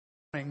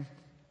morning,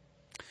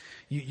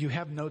 you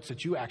have notes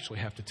that you actually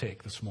have to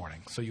take this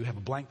morning. So you have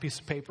a blank piece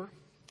of paper,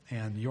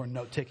 and your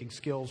note-taking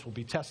skills will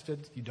be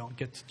tested. You don't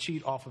get to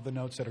cheat off of the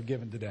notes that are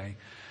given today,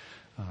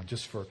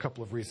 just for a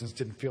couple of reasons.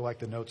 Didn't feel like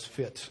the notes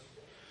fit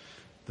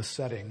the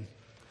setting.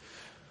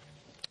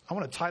 I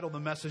want to title the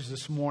message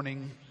this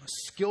morning,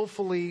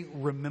 Skillfully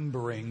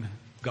Remembering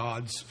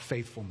God's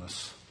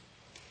Faithfulness.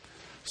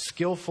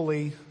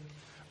 Skillfully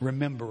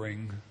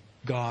remembering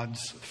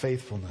God's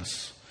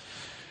faithfulness.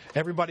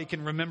 Everybody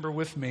can remember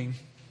with me,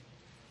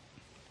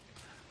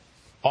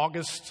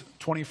 August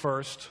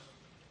 21st,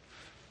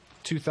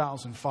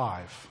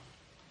 2005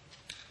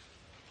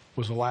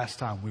 was the last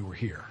time we were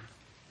here.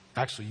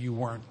 Actually, you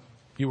weren't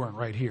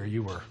right here.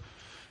 You were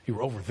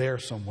over there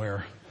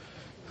somewhere,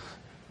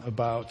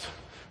 about,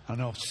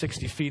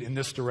 60 feet in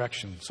this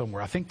direction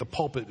somewhere. I think the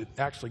pulpit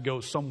actually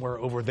goes somewhere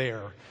over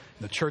there.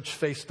 The church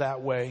faced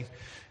that way.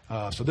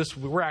 So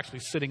we're actually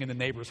sitting in the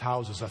neighbors'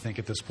 houses, I think,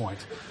 at this point.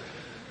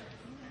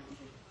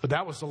 But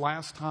that was the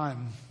last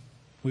time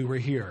we were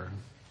here.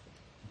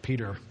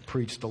 Peter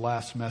preached the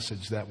last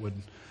message that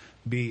would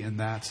be in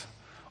that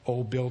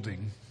old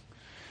building.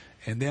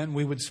 And then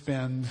we would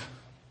spend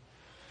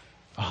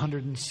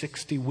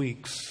 160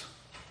 weeks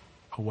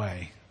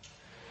away.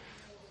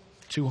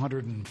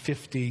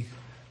 250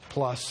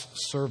 plus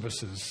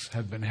services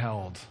have been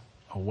held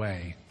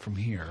away from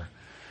here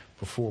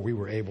before we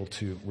were able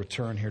to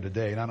return here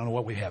today. And I don't know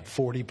what we have,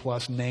 40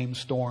 plus name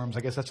storms.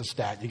 I guess that's a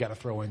stat you got to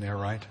throw in there,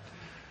 right?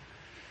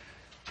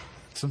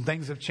 Some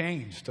things have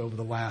changed over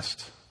the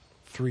last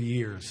 3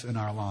 years in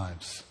our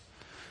lives.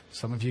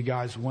 Some of you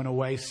guys went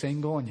away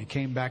single and you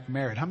came back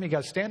married. How many of you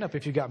guys, stand up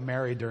if you got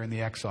married during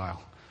the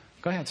exile?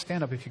 Go ahead,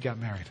 stand up if you got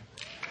married.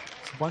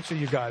 It's a bunch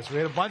of you guys. We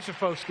had a bunch of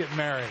folks get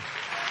married.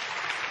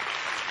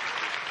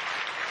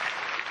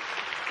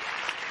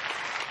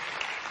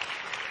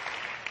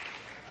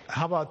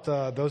 How about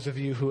those of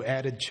you who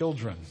added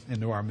children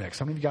into our mix?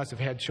 How many of you guys have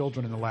had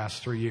children in the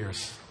last 3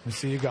 years? Let me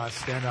see you guys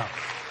stand up.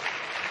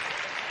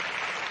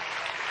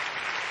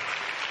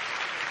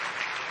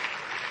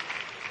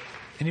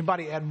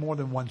 Anybody add more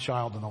than one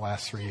child in the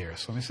last 3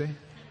 years? Let me see.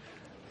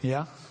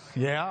 Yeah?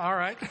 Yeah, all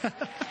right.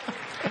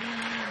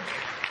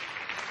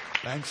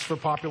 Thanks for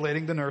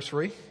populating the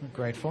nursery. I'm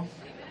grateful.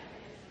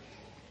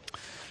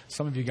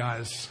 Some of you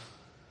guys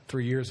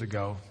 3 years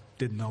ago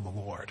didn't know the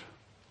Lord.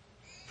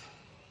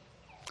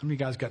 How many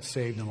of you guys got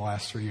saved in the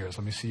last 3 years?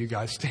 Let me see you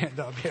guys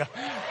stand up. Yeah.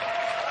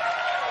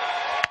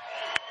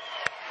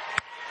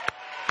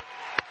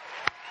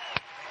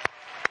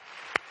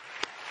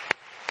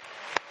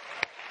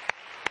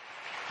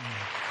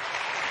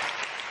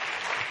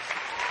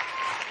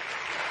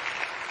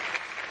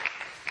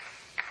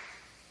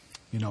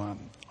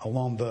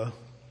 Along the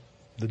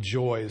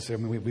joys,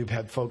 we've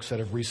had folks that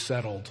have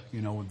resettled.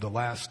 The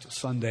last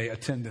Sunday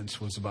attendance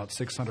was about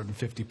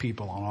 650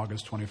 people on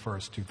August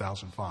 21st,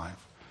 2005.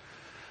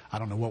 I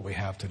don't know what we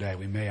have today.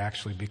 We may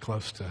actually be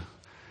close to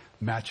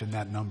matching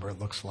that number, it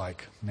looks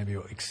like. Maybe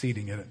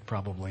exceeding it,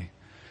 probably.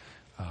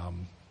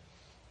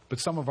 But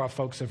some of our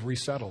folks have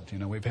resettled.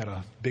 We've had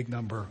a big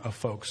number of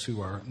folks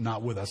who are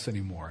not with us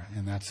anymore,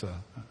 and that's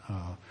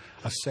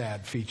a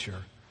sad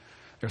feature.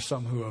 There's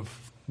some who have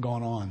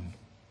gone on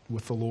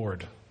with the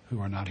Lord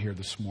who are not here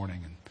this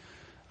morning.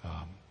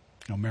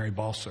 And Mary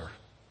Balser,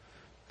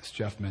 as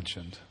Jeff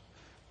mentioned,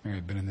 Mary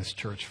had been in this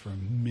church for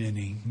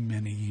many,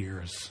 many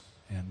years,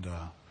 and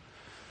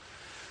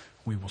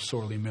we will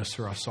sorely miss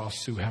her. I saw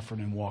Sue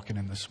Heffernan walking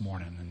in this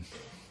morning, and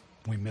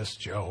we miss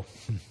Joe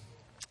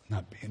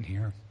not being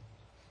here.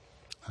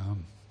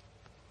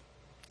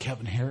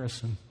 Kevin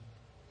Harrison.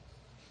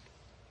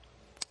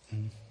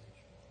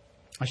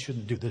 I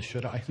shouldn't do this,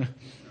 should I?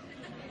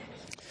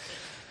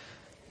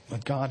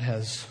 But God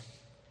has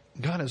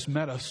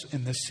met us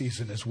in this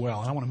season as well.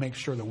 And I want to make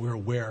sure that we're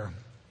aware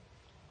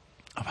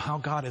of how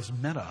God has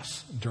met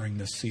us during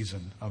this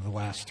season of the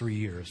last 3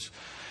 years.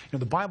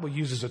 The Bible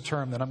uses a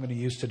term that I'm going to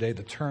use today,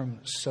 the term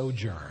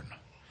sojourn.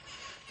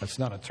 That's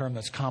not a term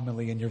that's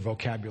commonly in your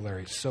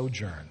vocabulary,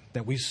 sojourn,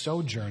 that we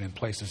sojourn in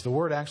places. The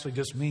word actually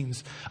just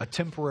means a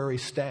temporary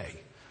stay.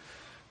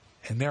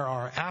 And there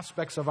are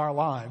aspects of our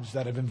lives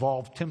that have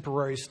involved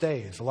temporary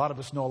stays. A lot of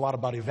us know a lot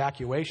about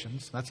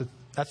evacuations.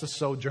 That's a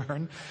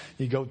sojourn.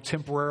 You go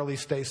temporarily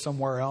stay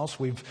somewhere else.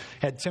 We've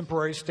had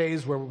temporary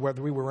stays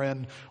whether we were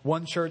in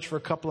one church for a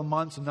couple of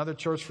months, another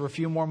church for a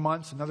few more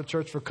months, another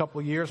church for a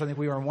couple of years. I think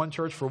we were in one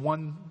church for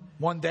one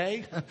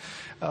day.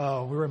 We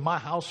were in my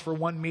house for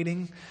one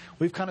meeting.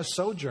 We've kind of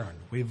sojourned.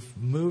 We've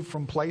moved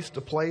from place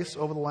to place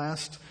over the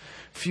last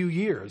few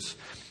years.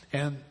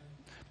 And,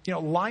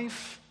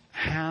 life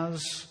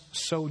has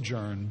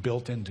sojourn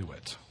built into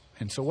it.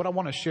 And so what I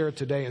want to share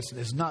today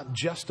is not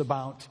just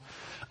about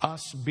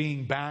us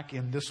being back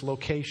in this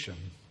location.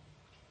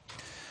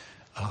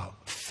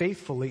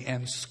 Faithfully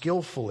and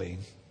skillfully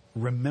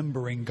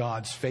remembering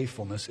God's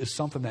faithfulness is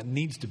something that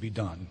needs to be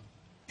done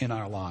in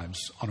our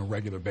lives on a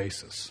regular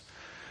basis.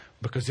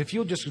 Because if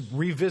you'll just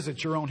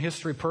revisit your own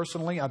history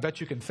personally, I bet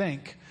you can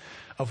think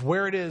of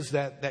where it is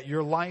that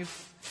your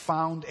life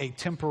found a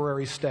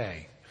temporary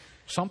stay.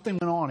 Something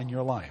went on in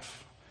your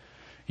life.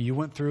 You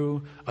went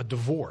through a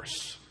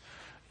divorce.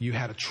 You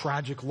had a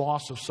tragic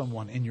loss of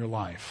someone in your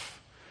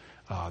life.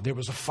 There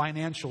was a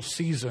financial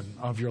season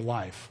of your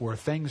life where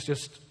things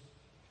just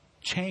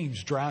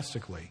changed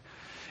drastically.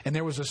 And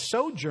there was a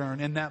sojourn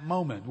in that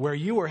moment where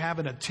you were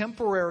having a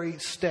temporary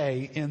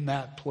stay in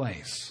that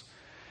place.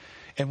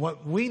 And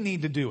what we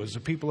need to do as the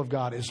people of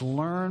God is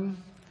learn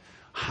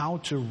how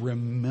to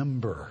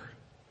remember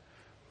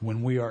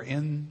when we are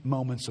in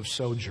moments of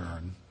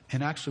sojourn,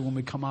 and actually when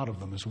we come out of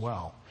them as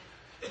well.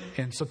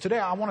 And so today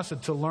I want us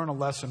to learn a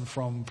lesson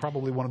from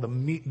probably one of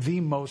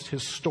the most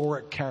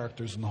historic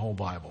characters in the whole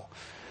Bible.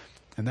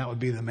 And that would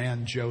be the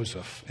man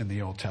Joseph in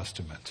the Old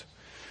Testament.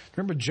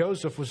 Remember,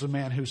 Joseph was a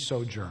man who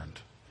sojourned.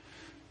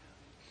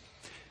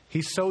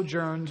 He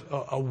sojourned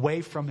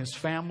away from his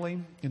family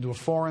into a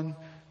foreign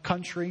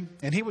country.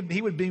 And he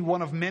would be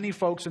one of many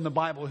folks in the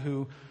Bible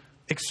who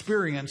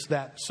experienced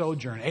that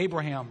sojourn.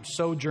 Abraham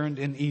sojourned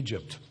in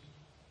Egypt.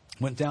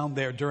 Went down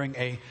there during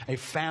a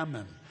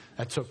famine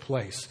that took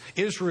place.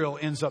 Israel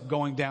ends up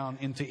going down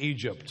into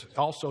Egypt,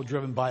 also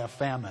driven by a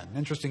famine.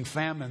 Interesting,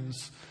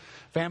 famines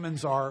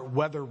are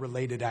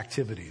weather-related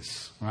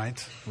activities,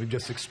 right? We've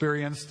just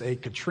experienced a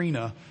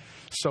Katrina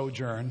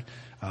sojourn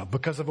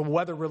because of a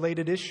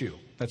weather-related issue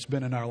that's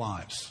been in our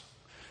lives.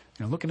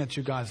 You know, looking at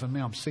you guys,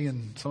 I'm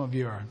seeing some of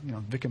you are,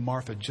 Vic and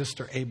Martha just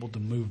are able to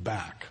move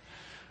back.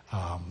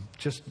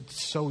 Just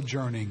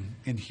sojourning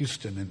in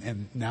Houston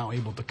and now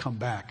able to come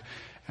back.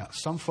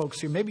 Some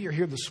folks here, maybe you're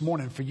here this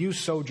morning. For you,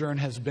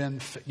 sojourn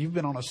you've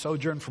been on a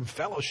sojourn from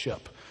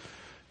fellowship.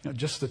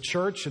 Just the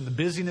church and the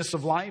busyness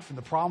of life and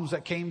the problems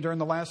that came during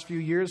the last few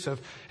years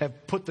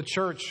have put the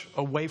church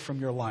away from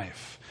your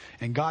life.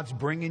 And God's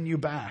bringing you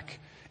back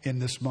in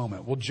this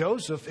moment. Well,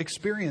 Joseph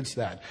experienced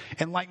that.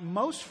 And like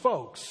most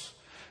folks,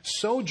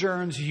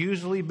 sojourns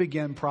usually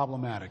begin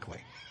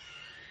problematically.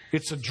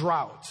 It's a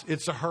drought.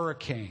 It's a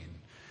hurricane.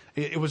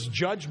 It was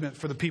judgment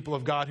for the people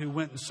of God who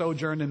went and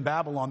sojourned in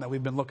Babylon that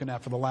we've been looking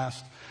at for the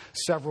last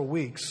several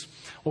weeks.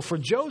 Well, for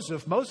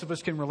Joseph, most of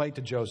us can relate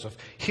to Joseph.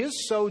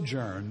 His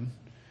sojourn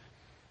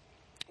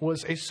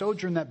was a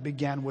sojourn that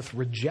began with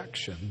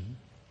rejection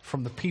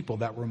from the people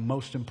that were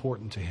most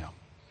important to him.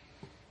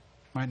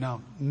 Right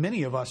now,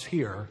 many of us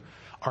here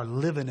are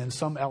living in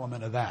some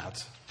element of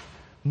that.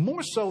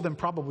 More so than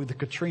probably the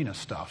Katrina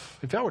stuff.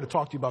 If I were to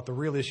talk to you about the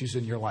real issues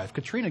in your life,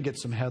 Katrina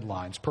gets some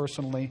headlines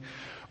personally,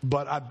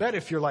 but I bet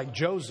if you're like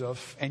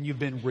Joseph and you've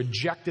been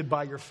rejected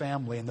by your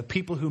family and the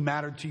people who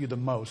mattered to you the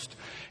most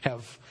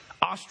have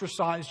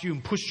ostracized you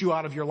and pushed you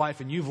out of your life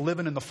and you've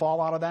living in the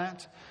fallout of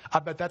that, I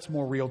bet that's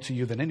more real to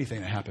you than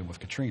anything that happened with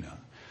Katrina.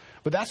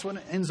 But that's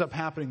what ends up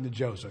happening to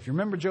Joseph. You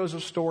remember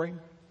Joseph's story?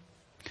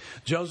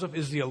 Joseph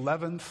is the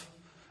 11th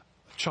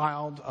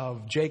child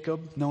of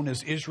Jacob, known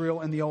as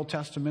Israel in the Old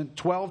Testament.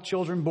 12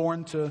 children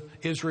born to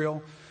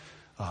Israel.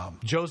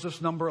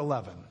 Joseph's number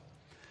 11.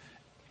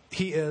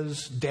 He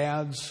is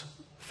dad's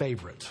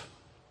favorite.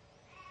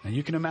 And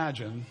you can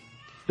imagine,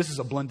 this is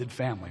a blended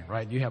family,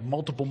 right? You have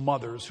multiple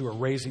mothers who are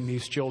raising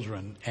these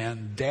children,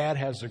 and dad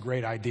has a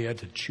great idea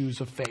to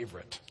choose a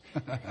favorite.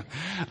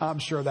 I'm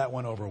sure that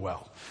went over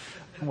well.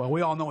 Well,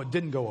 we all know it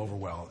didn't go over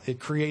well. It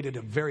created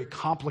a very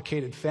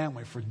complicated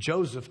family for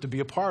Joseph to be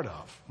a part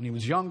of. When he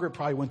was younger, it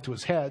probably went to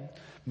his head,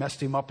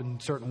 messed him up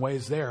in certain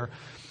ways there.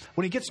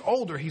 When he gets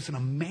older, he's an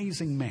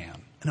amazing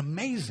man. An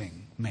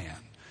amazing man.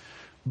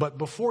 But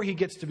before he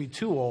gets to be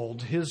too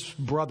old, his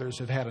brothers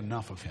have had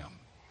enough of him.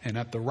 And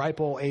at the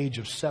ripe old age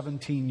of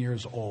 17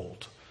 years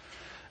old,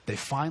 they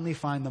finally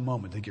find the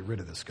moment to get rid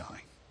of this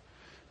guy.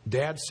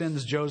 Dad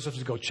sends Joseph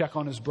to go check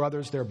on his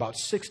brothers. They're about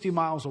 60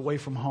 miles away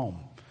from home.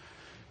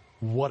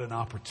 What an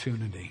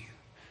opportunity.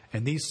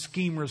 And these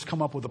schemers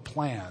come up with a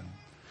plan.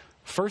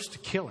 First, to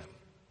kill him.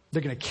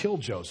 They're going to kill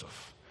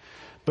Joseph.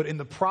 But in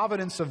the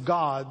providence of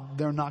God,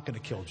 they're not going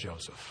to kill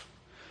Joseph.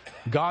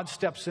 God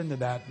steps into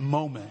that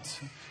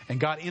moment, and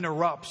God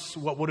interrupts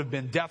what would have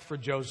been death for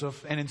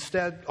Joseph. And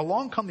instead,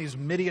 along come these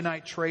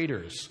Midianite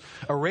traders,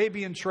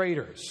 Arabian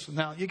traders.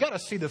 Now, you got to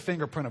see the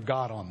fingerprint of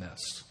God on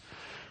this,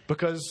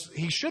 because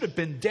he should have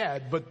been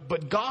dead,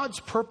 but God's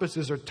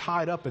purposes are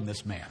tied up in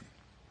this man.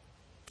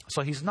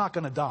 So he's not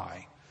going to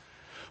die.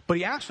 But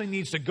he actually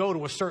needs to go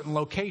to a certain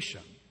location.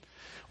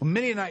 Well,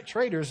 Midianite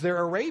traders, they're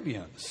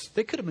Arabians.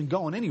 They could have been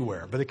going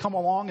anywhere, but they come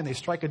along and they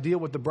strike a deal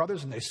with the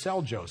brothers and they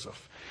sell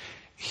Joseph.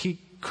 He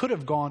could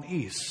have gone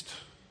east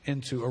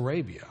into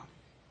Arabia,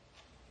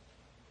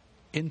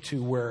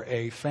 into where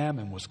a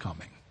famine was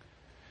coming.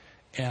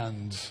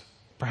 And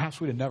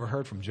perhaps we'd have never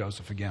heard from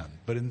Joseph again.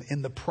 But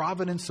in the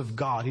providence of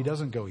God, he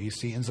doesn't go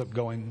east. He ends up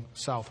going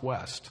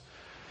southwest.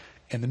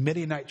 And the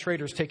Midianite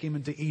traders take him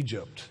into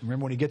Egypt.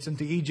 Remember, when he gets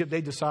into Egypt, they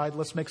decide,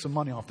 let's make some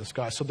money off this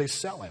guy. So they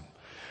sell him.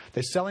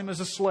 They sell him as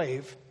a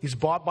slave. He's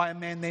bought by a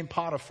man named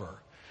Potiphar.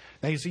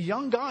 Now, he's a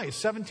young guy. He's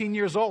 17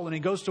 years old, and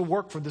he goes to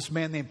work for this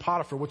man named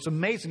Potiphar. What's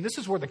amazing, this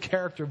is where the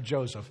character of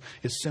Joseph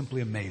is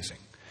simply amazing.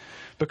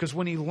 Because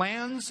when he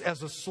lands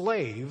as a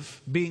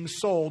slave, being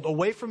sold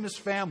away from his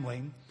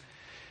family,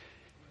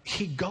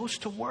 he goes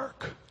to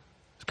work.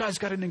 This guy's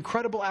got an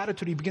incredible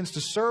attitude. He begins to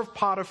serve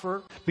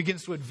Potiphar,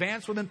 begins to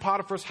advance within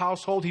Potiphar's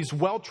household. He's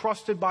well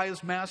trusted by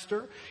his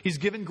master. He's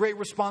given great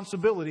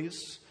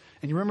responsibilities.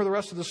 And you remember the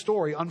rest of the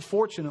story.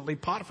 Unfortunately,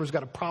 Potiphar's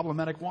got a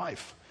problematic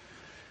wife.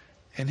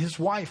 And his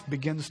wife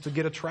begins to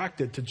get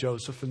attracted to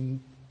Joseph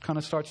and kind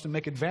of starts to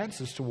make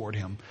advances toward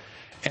him.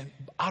 And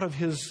out of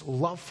his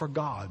love for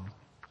God,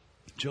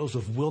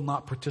 Joseph will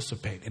not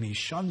participate, and he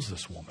shuns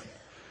this woman.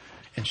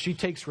 And she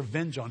takes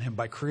revenge on him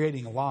by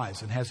creating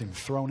lies and has him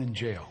thrown in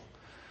jail.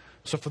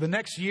 So for the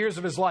next years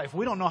of his life,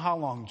 we don't know how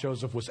long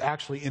Joseph was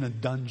actually in a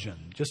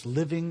dungeon, just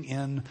living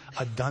in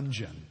a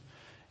dungeon.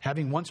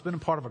 Having once been a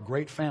part of a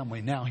great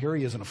family, now here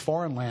he is in a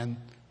foreign land,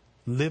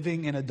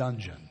 living in a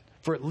dungeon.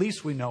 For at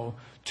least we know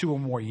 2 or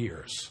more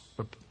years.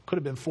 But could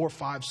have been 4,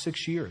 5,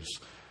 6 years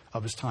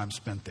of his time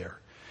spent there.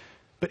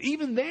 But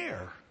even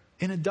there,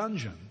 in a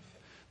dungeon,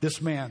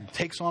 this man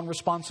takes on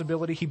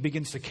responsibility. He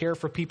begins to care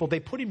for people. They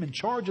put him in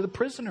charge of the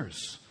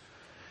prisoners.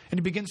 And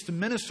he begins to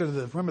minister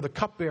to remember the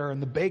cupbearer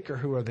and the baker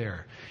who are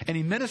there. And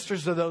he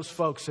ministers to those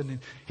folks, and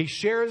he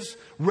shares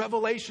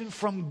revelation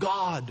from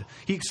God.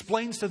 He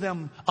explains to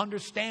them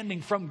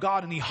understanding from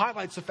God, and he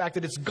highlights the fact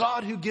that it's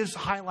God who gives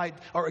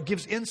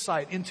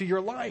insight into your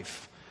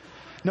life.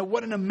 Now,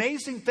 what an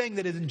amazing thing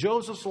that is in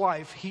Joseph's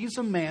life. He's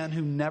a man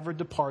who never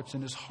departs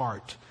in his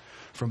heart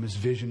from his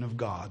vision of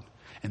God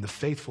and the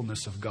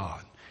faithfulness of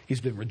God.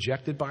 He's been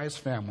rejected by his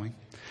family.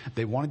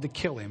 They wanted to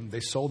kill him. They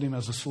sold him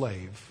as a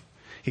slave.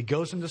 He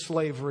goes into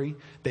slavery.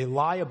 They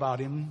lie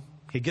about him.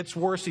 He gets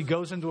worse. He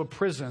goes into a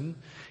prison.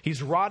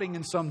 He's rotting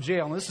in some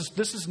jail. And this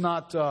is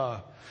not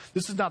the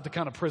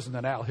kind of prison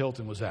that Al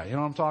Hilton was at. You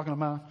know what I'm talking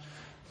about?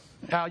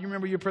 Al, you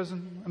remember your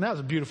prison? I mean, that was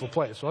a beautiful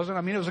place, wasn't it?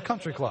 I mean, it was a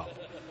country club.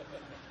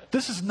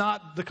 This is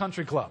not the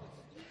country club.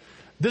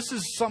 This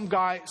is some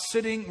guy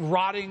sitting,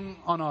 rotting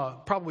on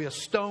probably a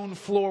stone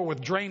floor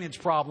with drainage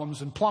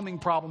problems and plumbing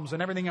problems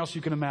and everything else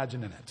you can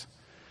imagine in it.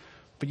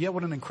 But yet,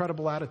 what an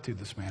incredible attitude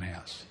this man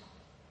has.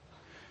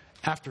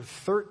 After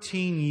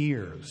 13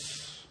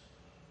 years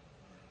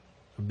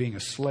of being a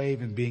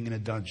slave and being in a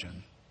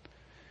dungeon,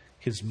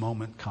 his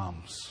moment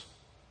comes.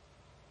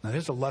 Now,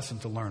 there's a lesson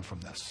to learn from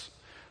this.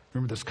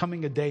 Remember, there's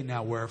coming a day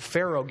now where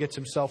Pharaoh gets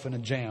himself in a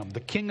jam. The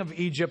king of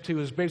Egypt, who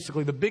is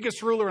basically the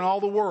biggest ruler in all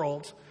the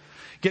world,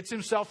 gets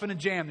himself in a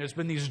jam. There's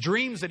been these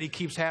dreams that he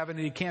keeps having,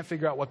 and he can't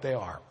figure out what they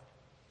are.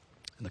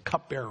 And the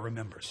cupbearer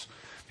remembers.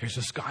 There's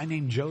this guy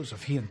named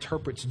Joseph. He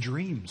interprets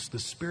dreams. The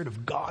Spirit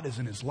of God is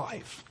in his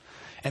life.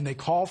 And they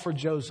call for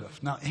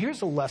Joseph. Now,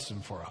 here's a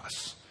lesson for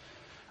us.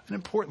 An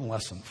important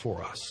lesson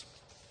for us.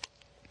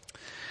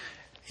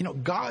 You know,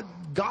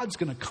 God's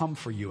going to come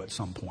for you at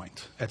some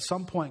point. At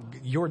some point,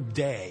 your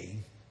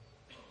day,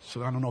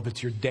 so I don't know if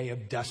it's your day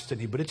of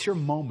destiny, but it's your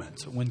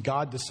moment when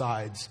God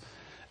decides,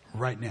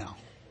 right now,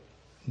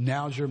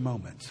 now's your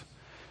moment.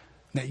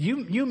 Now,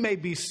 you may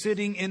be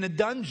sitting in a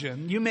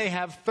dungeon. You may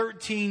have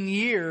 13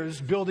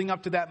 years building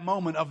up to that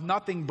moment of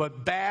nothing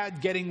but bad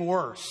getting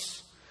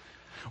worse.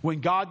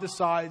 When God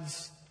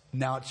decides,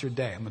 now it's your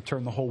day. I'm going to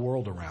turn the whole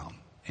world around,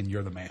 and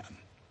you're the man.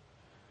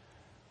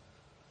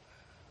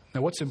 Now,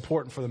 what's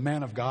important for the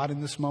man of God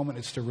in this moment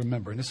is to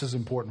remember, and this is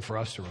important for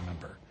us to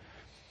remember.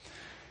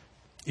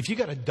 If you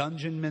got a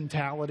dungeon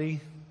mentality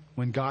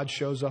when God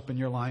shows up in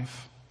your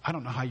life, I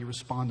don't know how you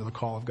respond to the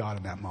call of God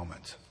in that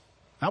moment.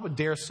 I would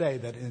dare say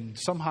that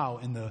somehow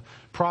in the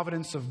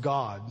providence of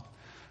God,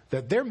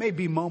 that there may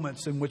be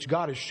moments in which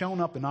God has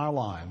shown up in our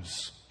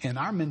lives and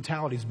our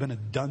mentality has been a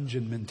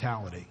dungeon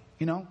mentality.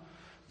 You know,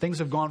 things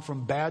have gone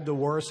from bad to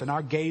worse and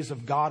our gaze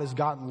of God has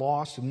gotten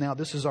lost, and now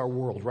this is our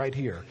world right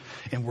here.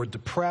 And we're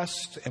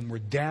depressed and we're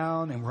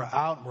down and we're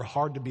out and we're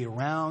hard to be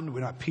around.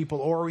 We're not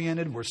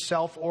people-oriented. We're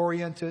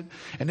self-oriented.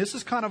 And this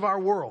is kind of our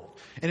world.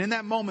 And in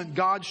that moment,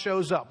 God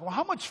shows up. Well,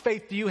 how much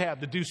faith do you have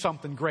to do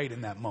something great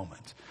in that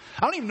moment?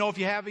 I don't even know if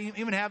you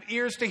even have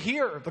ears to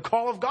hear the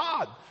call of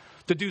God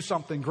to do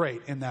something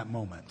great in that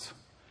moment.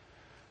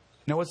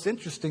 Now, what's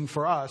interesting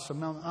for us,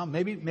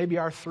 maybe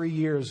our 3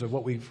 years of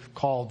what we've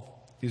called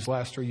these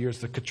last 3 years,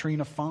 the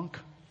Katrina funk,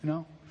 you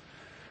know,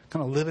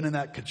 kind of living in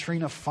that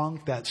Katrina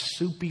funk, that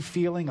soupy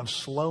feeling of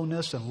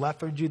slowness and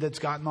lethargy that's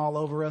gotten all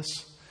over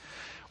us.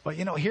 But,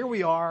 you know, here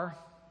we are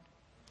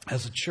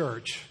as a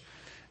church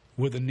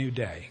with a new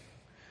day.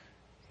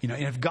 You know,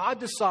 and if God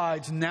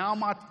decides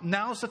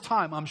now's the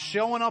time, I'm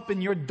showing up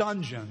in your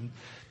dungeon,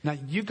 now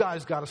you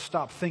guys got to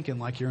stop thinking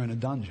like you're in a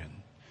dungeon.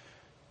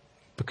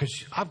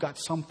 Because I've got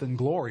something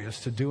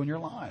glorious to do in your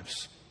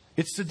lives.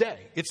 It's today.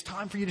 It's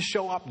time for you to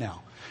show up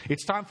now.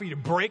 It's time for you to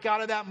break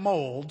out of that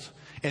mold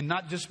and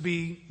not just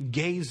be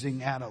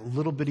gazing at a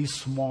little bitty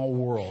small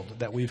world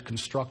that we've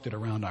constructed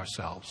around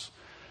ourselves.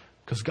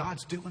 Because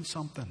God's doing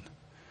something.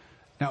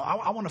 Now,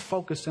 I want to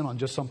focus in on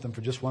just something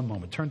for just one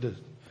moment. Turn to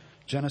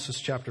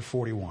Genesis chapter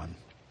 41.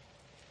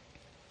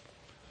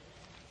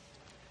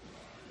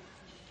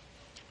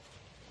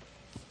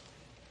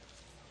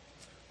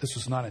 This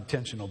was not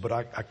intentional, but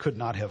I could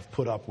not have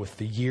put up with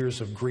the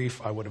years of grief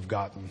I would have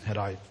gotten had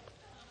I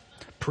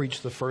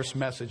preached the first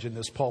message in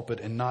this pulpit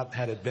and not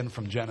had it been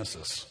from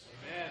Genesis.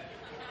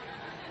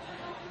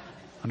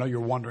 I know you're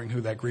wondering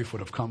who that grief would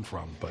have come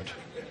from, but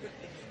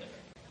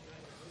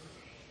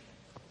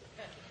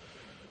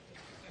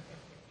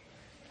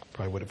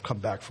probably would have come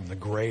back from the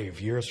grave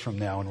years from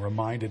now and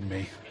reminded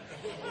me.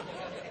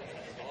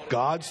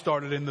 God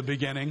started in the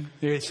beginning.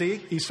 You see,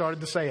 he started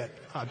to say it.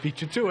 I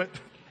beat you to it.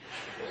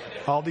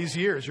 All these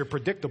years, you're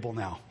predictable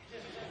now.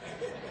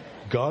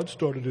 God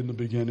started in the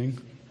beginning.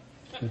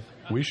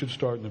 We should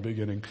start in the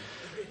beginning.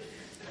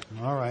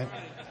 All right.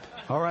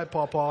 All right,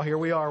 Paul, here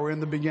we are. We're in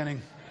the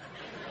beginning.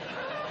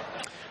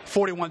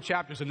 41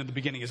 chapters into the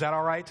beginning. Is that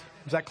all right?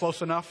 Is that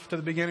close enough to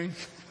the beginning?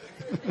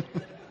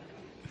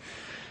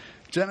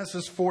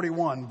 Genesis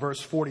 41,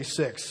 verse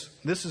 46.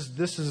 This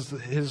is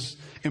his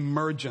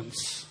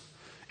emergence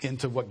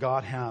into what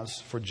God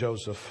has for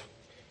Joseph.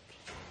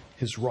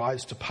 His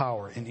rise to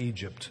power in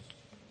Egypt.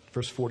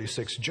 Verse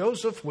 46.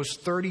 Joseph was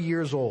 30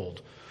 years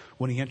old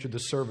when he entered the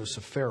service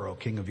of Pharaoh,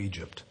 king of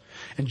Egypt.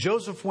 And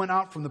Joseph went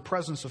out from the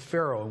presence of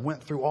Pharaoh and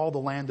went through all the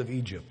land of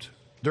Egypt.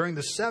 During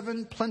the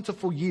 7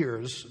 plentiful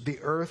years, the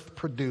earth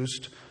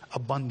produced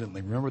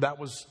abundantly. Remember, that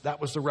was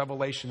the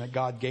revelation that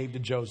God gave to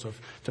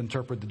Joseph to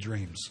interpret the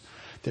dreams.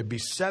 There'd be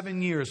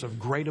 7 years of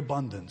great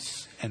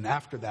abundance, and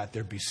after that,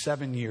 there'd be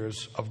 7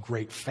 years of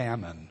great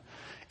famine.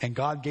 And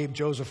God gave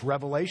Joseph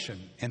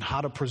revelation in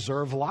how to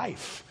preserve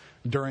life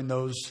during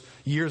those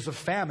years of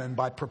famine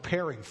by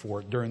preparing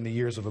for it during the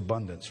years of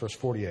abundance. Verse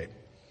 48.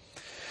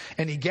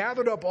 And he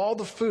gathered up all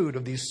the food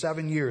of these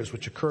 7 years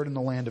which occurred in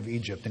the land of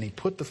Egypt, and he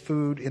put the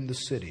food in the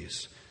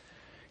cities.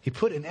 He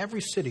put in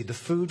every city the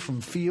food from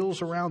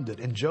fields around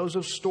it, and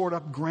Joseph stored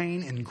up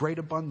grain in great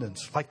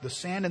abundance, like the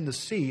sand in the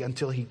sea,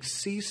 until he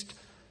ceased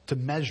to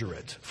measure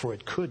it, for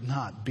it could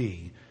not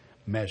be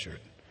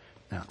measured.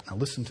 Now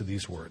listen to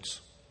these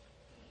words.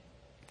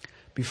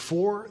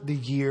 Before the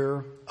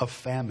year of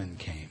famine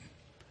came,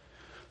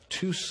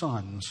 2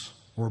 sons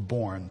were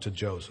born to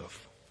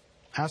Joseph.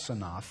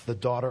 Asenath, the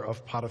daughter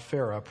of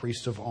Potipharah,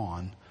 priest of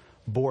On,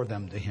 bore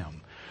them to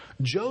him.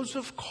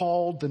 Joseph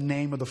called the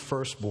name of the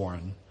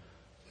firstborn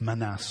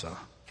Manasseh,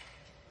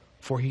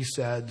 for he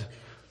said,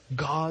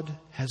 God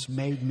has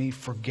made me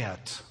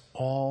forget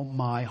all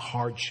my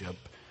hardship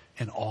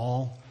and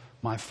all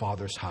my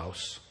father's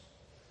house.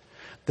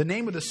 The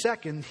name of the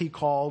second he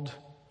called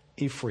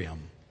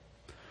Ephraim,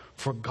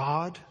 for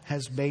God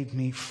has made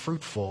me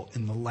fruitful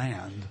in the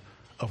land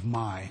of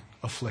my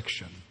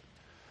affliction.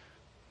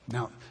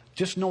 Now,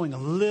 just knowing a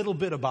little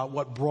bit about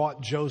what brought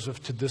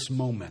Joseph to this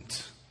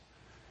moment,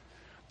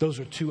 those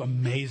are 2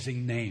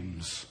 amazing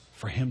names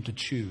for him to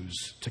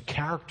choose to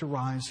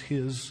characterize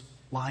his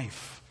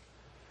life.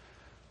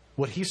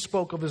 What he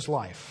spoke of his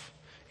life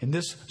in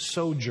this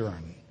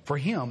sojourn, for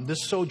him,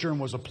 this sojourn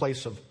was a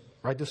place of,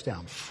 write this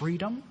down,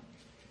 freedom,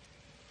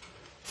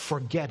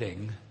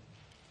 forgetting,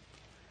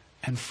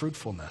 and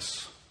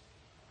fruitfulness.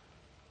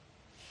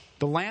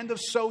 The land of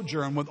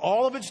sojourn, with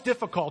all of its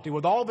difficulty,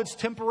 with all of its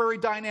temporary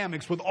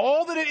dynamics, with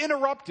all that it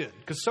interrupted,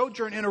 because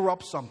sojourn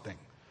interrupts something,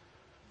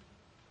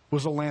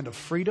 was a land of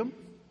freedom,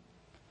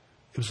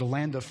 it was a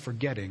land of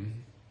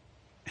forgetting,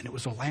 and it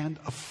was a land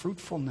of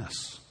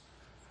fruitfulness.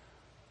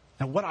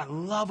 Now, what I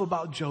love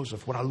about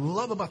Joseph, what I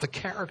love about the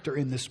character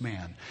in this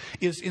man,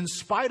 is in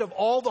spite of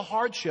all the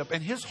hardship,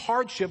 and his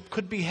hardship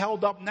could be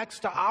held up next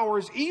to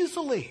ours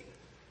easily.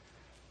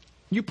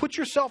 You put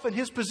yourself in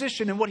his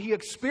position and what he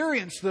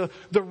experienced, the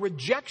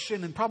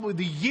rejection and probably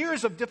the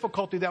years of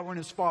difficulty that were in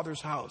his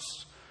father's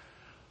house.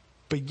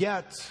 But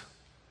yet,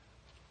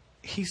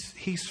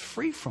 he's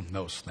free from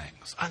those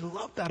things. I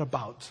love that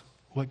about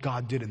what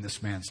God did in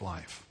this man's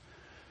life.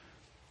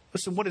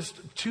 Listen, what is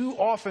too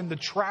often the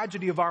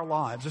tragedy of our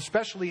lives,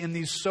 especially in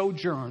these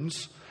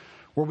sojourns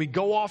where we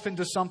go off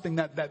into something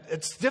that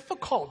it's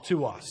difficult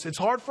to us. It's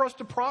hard for us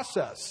to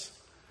process.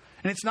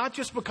 And it's not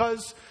just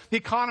because the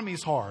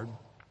economy's hard.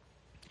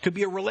 It could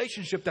be a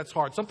relationship that's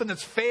hard, something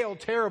that's failed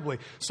terribly,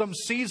 some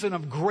season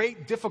of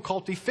great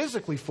difficulty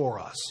physically for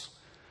us.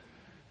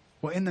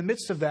 Well, in the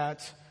midst of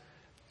that,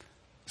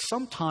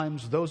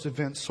 sometimes those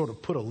events sort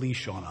of put a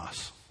leash on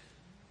us.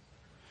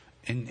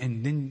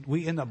 And then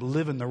we end up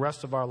living the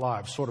rest of our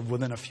lives sort of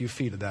within a few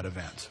feet of that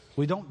event.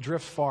 We don't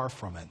drift far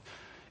from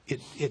it.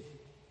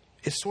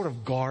 It sort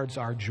of guards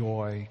our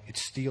joy. It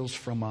steals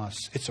from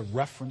us. It's a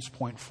reference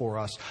point for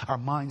us. Our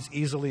minds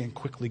easily and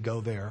quickly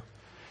go there.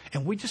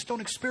 And we just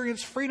don't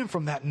experience freedom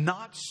from that.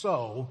 Not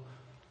so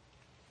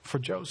for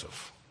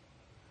Joseph.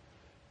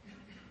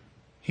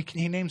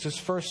 He names his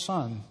first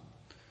son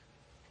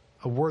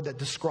a word that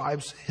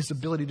describes his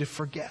ability to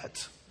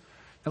forget.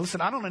 Now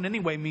listen, I don't in any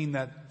way mean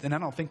that, and I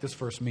don't think this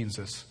verse means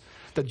this,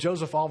 that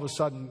Joseph all of a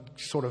sudden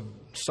sort of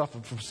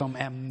suffered from some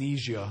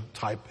amnesia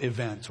type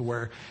event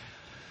where,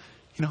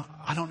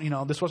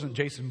 this wasn't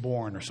Jason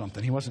Bourne or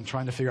something. He wasn't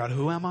trying to figure out,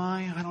 who am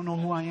I? I don't know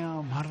who I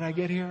am. How did I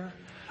get here?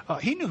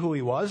 He knew who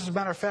he was. As a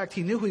matter of fact,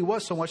 he knew who he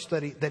was so much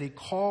that he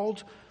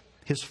called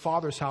his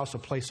father's house a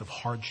place of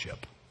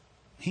hardship.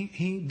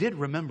 He did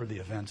remember the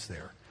events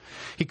there.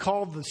 He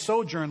called the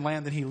sojourn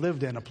land that he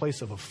lived in a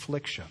place of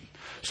affliction.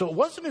 So it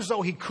wasn't as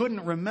though he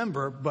couldn't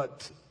remember,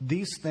 but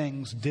these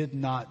things did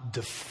not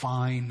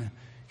define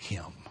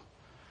him.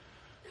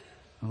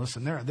 And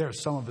listen, there are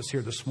some of us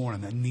here this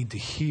morning that need to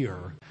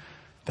hear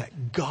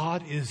that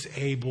God is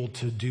able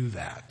to do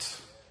that.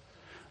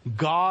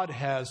 God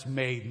has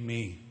made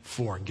me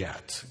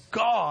forget.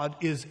 God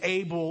is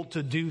able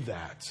to do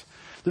that.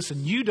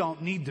 Listen, you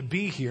don't need to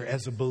be here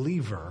as a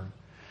believer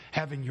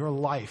having your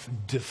life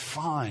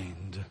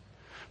defined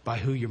by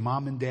who your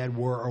mom and dad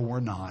were or were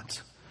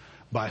not,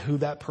 by who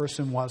that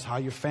person was, how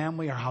your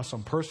family or how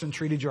some person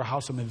treated you or how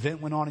some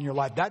event went on in your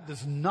life. That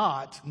does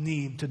not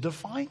need to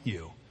define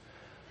you.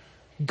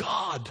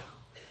 God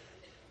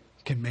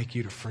can make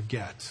you to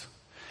forget.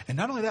 And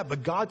not only that,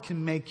 but God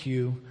can make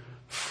you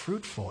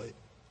fruitful.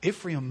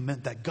 Ephraim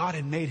meant that God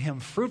had made him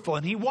fruitful,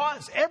 and he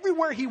was.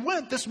 Everywhere he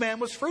went, this man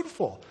was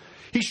fruitful.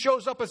 He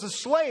shows up as a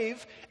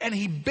slave, and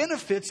he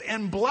benefits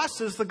and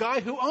blesses the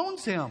guy who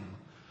owns him.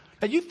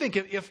 Now you think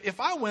if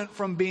I went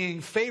from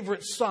being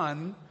favorite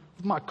son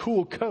with my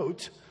cool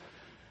coat,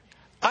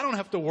 I don't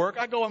have to work.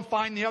 I go and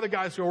find the other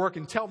guys who are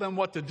working, tell them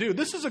what to do.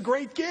 This is a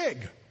great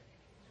gig.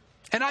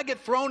 And I get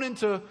thrown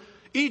into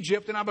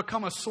Egypt and I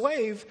become a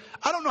slave.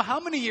 I don't know how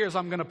many years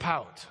I'm going to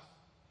pout.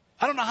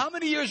 I don't know how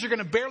many years you're going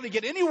to barely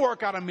get any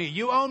work out of me.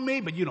 You own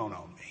me, but you don't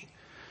own me.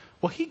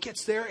 Well, he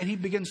gets there and he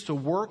begins to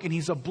work, and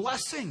he's a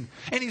blessing,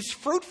 and he's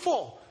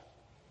fruitful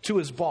to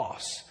his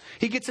boss.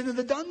 He gets into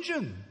the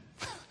dungeon.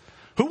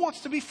 Who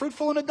wants to be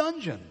fruitful in a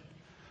dungeon?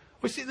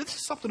 We see, this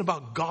is something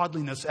about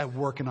godliness at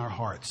work in our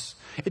hearts.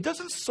 It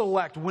doesn't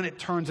select when it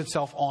turns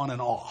itself on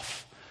and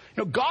off.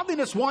 You know,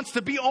 godliness wants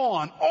to be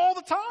on all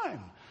the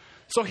time.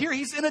 So here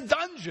he's in a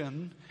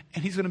dungeon,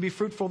 and he's going to be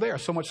fruitful there,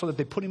 so much so that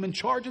they put him in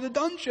charge of the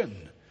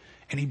dungeon.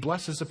 And he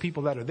blesses the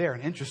people that are there.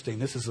 And interesting,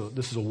 this is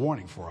a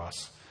warning for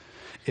us.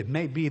 It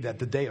may be that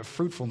the day of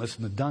fruitfulness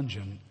in the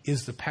dungeon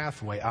is the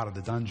pathway out of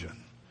the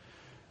dungeon.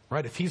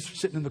 Right? If he's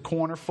sitting in the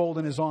corner,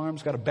 folding his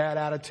arms, got a bad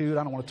attitude,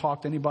 I don't want to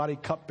talk to anybody,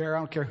 cupbearer, I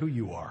don't care who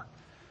you are.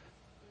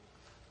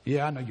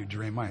 Yeah, I know your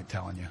dream. I ain't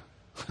telling you.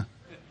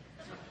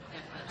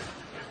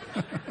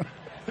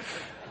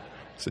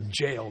 It's a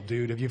jail,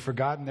 dude. Have you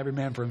forgotten? Every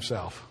man for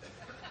himself.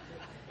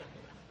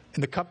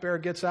 And the cupbearer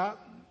gets out.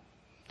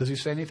 Does he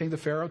say anything to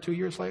Pharaoh 2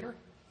 years later?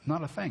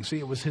 Not a thing. See,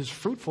 it was his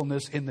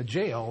fruitfulness in the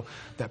jail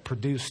that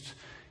produced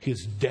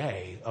his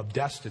day of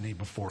destiny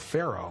before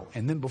Pharaoh.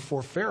 And then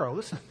before Pharaoh,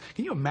 listen,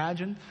 can you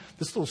imagine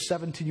this little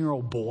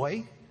 17-year-old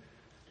boy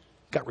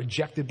got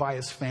rejected by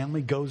his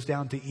family, goes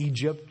down to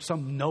Egypt.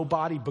 Some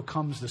nobody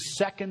becomes the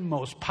second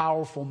most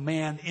powerful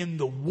man in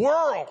the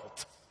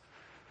world.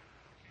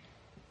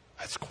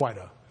 That's quite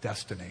a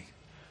destiny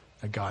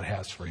that God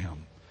has for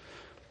him.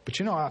 But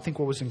you know, I think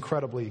what was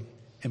incredibly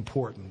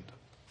important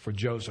for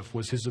Joseph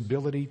was his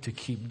ability to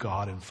keep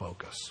God in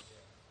focus.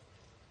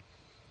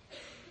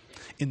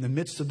 In the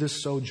midst of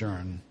this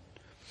sojourn,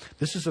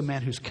 this is a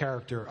man whose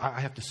character,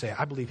 I have to say,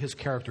 I believe his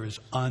character is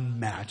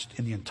unmatched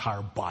in the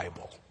entire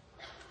Bible.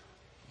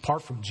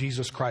 Apart from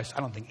Jesus Christ, I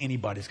don't think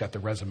anybody's got the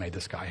resume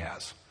this guy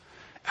has.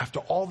 After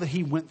all that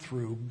he went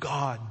through,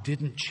 God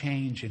didn't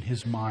change in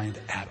his mind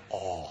at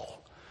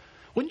all.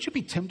 Wouldn't you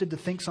be tempted to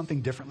think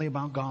something differently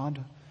about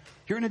God?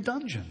 You're in a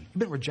dungeon. You've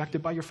been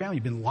rejected by your family.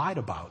 You've been lied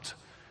about.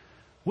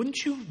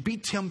 Wouldn't you be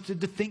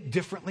tempted to think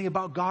differently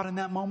about God in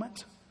that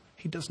moment?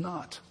 He does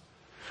not.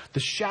 The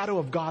shadow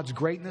of God's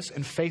greatness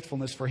and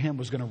faithfulness for him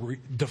was going to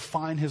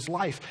define his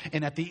life.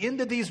 And at the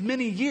end of these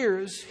many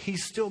years, he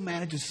still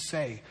manages to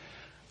say,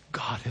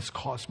 God has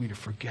caused me to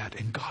forget,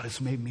 and God has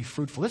made me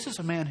fruitful. This is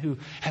a man who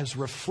has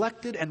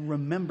reflected and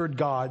remembered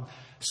God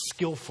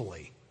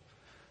skillfully.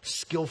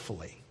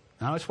 Skillfully.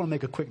 Now, I just want to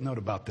make a quick note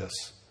about this.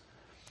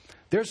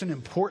 There's an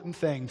important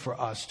thing for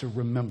us to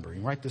remember.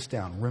 You write this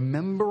down.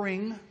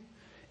 Remembering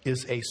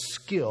is a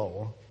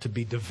skill to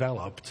be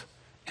developed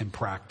and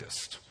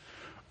practiced.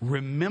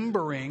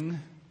 Remembering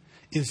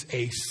is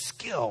a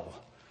skill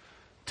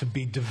to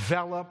be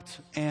developed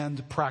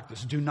and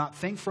practiced. Do not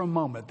think for a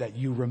moment that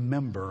you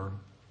remember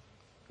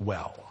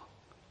well.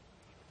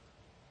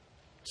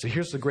 So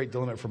here's the great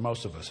dilemma for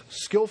most of us.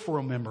 Skillful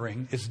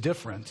remembering is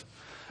different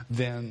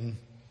than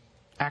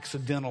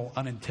accidental,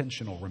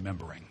 unintentional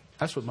remembering.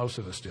 That's what most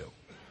of us do.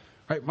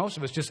 Right? Most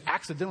of us just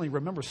accidentally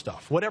remember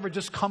stuff. Whatever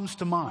just comes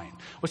to mind.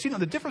 Well, see,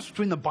 the difference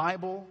between the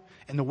Bible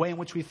and the way in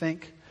which we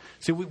think.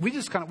 See, we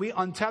just we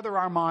untether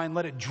our mind,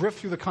 let it drift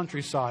through the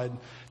countryside,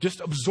 just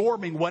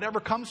absorbing whatever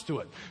comes to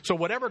it. So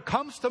whatever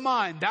comes to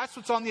mind, that's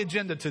what's on the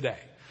agenda today.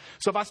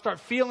 So if I start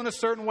feeling a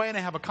certain way and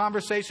I have a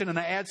conversation and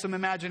I add some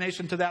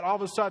imagination to that, all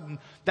of a sudden,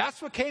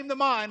 that's what came to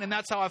mind and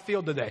that's how I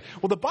feel today.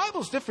 Well, the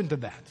Bible's different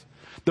than that.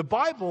 The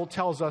Bible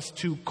tells us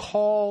to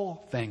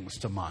call things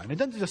to mind. It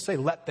doesn't just say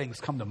let things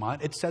come to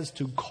mind. It says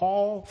to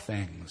call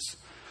things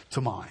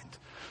to mind.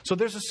 So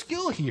there's a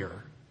skill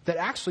here that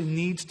actually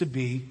needs to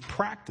be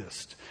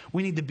practiced.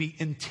 We need to be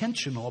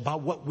intentional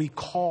about what we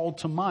call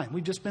to mind.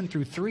 We've just been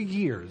through 3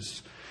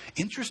 years,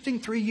 interesting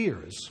 3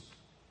 years.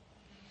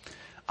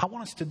 I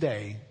want us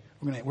today,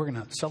 we're going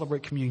to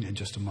celebrate communion in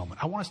just a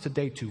moment. I want us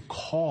today to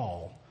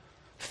call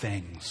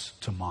things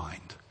to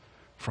mind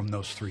from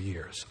those 3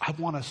 years. I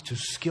want us to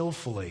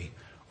skillfully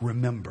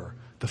remember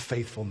the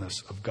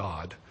faithfulness of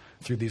God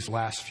through these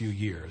last few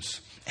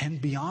years.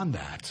 And beyond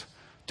that,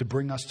 to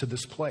bring us to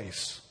this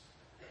place.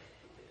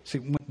 See,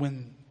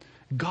 when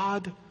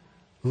God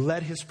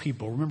led his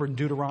people, remember in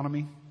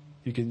Deuteronomy?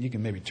 You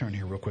can maybe turn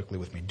here real quickly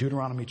with me.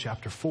 Deuteronomy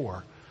chapter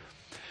 4.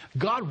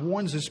 God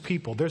warns his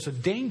people, there's a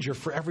danger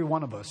for every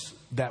one of us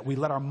that we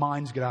let our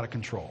minds get out of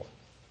control.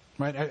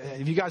 Right?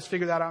 Have you guys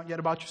figured that out yet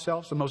about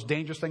yourselves? The most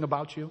dangerous thing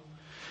about you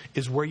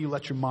is where you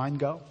let your mind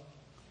go.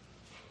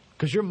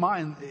 Because your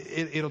mind,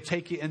 it'll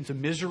take you into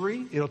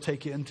misery. It'll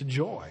take you into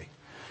joy.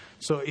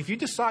 So if you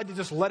decide to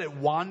just let it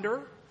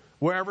wander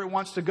wherever it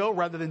wants to go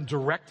rather than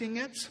directing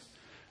it,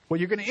 well,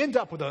 you're going to end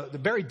up with a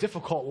very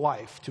difficult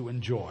life to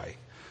enjoy.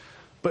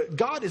 But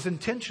God is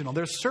intentional.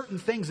 There's certain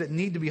things that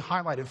need to be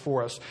highlighted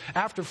for us.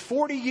 After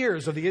 40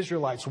 years of the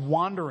Israelites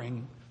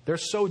wandering, their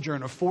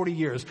sojourn of 40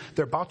 years,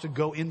 they're about to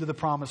go into the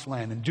promised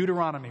land. And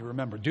Deuteronomy,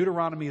 remember,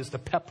 Deuteronomy is the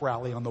pep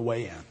rally on the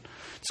way in.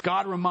 It's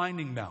God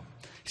reminding them.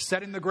 He's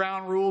setting the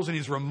ground rules and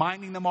he's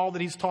reminding them all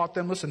that he's taught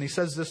them. Listen, he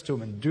says this to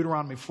them in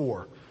Deuteronomy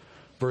 4,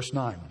 verse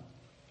 9.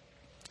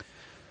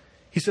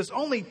 He says,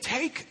 only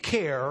take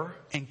care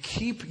and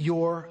keep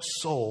your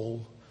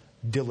soul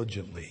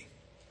diligently,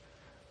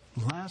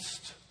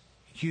 lest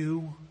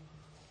you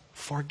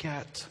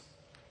forget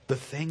the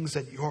things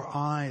that your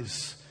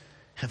eyes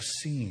have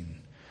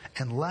seen,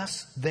 and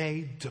lest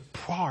they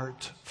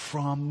depart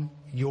from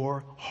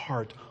your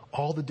heart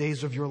all the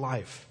days of your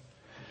life.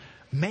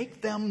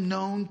 Make them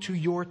known to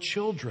your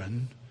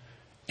children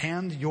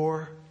and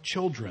your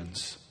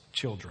children's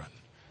children.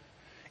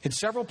 In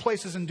several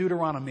places in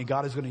Deuteronomy,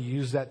 God is going to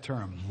use that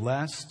term,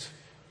 lest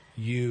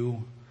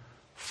you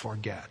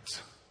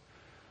forget.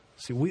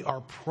 See, we are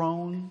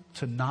prone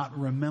to not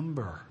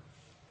remember.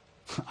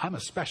 I'm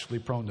especially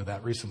prone to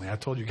that recently. I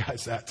told you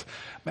guys that.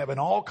 I'm having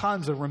all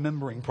kinds of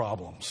remembering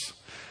problems.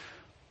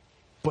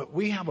 But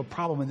we have a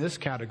problem in this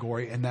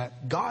category in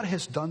that God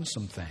has done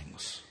some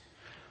things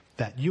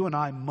that you and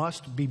I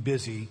must be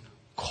busy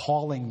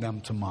calling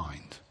them to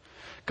mind.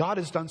 God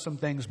has done some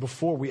things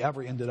before we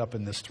ever ended up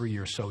in this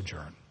 3-year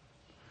sojourn.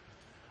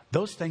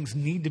 Those things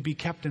need to be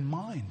kept in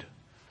mind.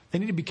 They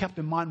need to be kept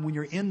in mind when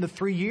you're in the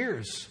 3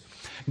 years.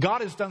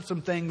 God has done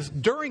some things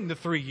during the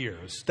 3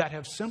 years that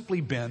have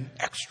simply been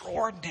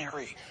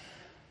extraordinary.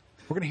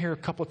 We're going to hear a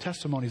couple of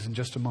testimonies in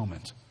just a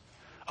moment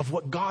of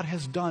what God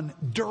has done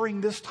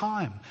during this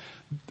time.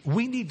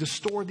 We need to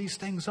store these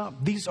things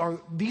up. These are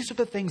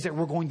the things that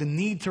we're going to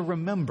need to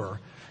remember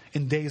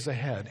in days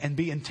ahead, and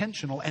be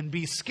intentional and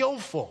be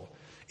skillful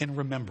in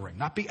remembering.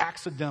 Not be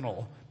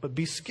accidental, but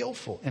be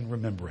skillful in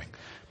remembering.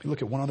 Let me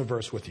look at one other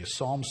verse with you.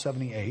 Psalm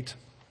 78.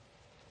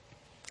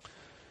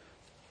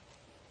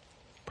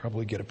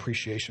 Probably get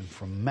appreciation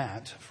from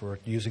Matt for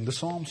using the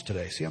Psalms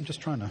today. See, I'm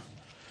just trying to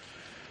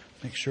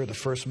make sure the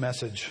first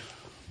message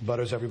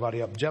butters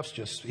everybody up.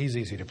 He's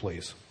easy to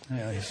please.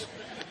 Yeah, he's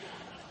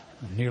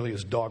nearly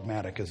as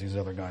dogmatic as these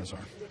other guys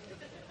are.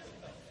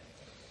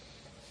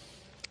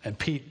 And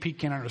Pete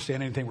can't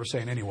understand anything we're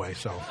saying anyway,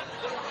 so.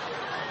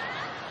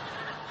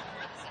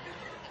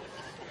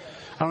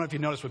 I don't know if you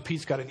noticed, but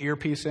Pete's got an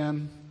earpiece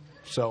in.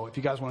 So if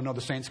you guys want to know the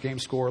Saints game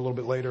score a little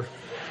bit later.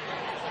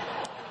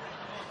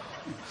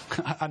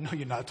 I know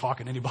you're not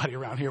talking to anybody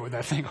around here with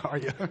that thing, are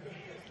you?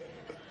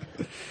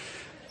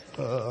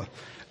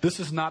 This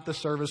is not the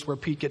service where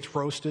Pete gets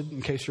roasted,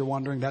 in case you're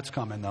wondering. That's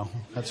coming, though.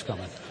 That's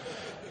coming.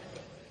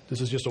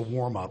 This is just a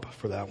warm-up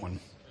for that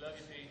one. Love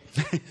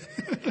you,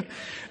 Pete.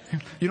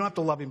 You don't have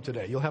to love him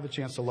today. You'll have a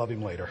chance to love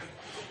him later.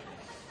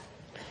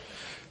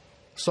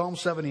 Psalm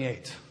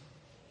 78.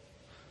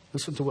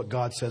 Listen to what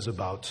God says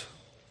about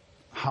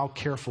how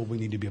careful we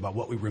need to be about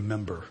what we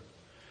remember.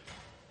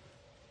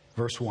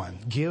 Verse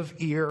 1. Give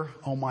ear,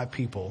 O my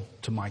people,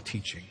 to my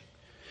teaching.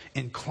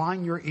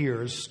 Incline your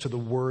ears to the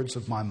words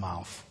of my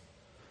mouth.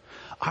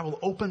 I will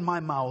open my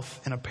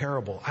mouth in a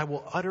parable. I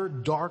will utter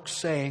dark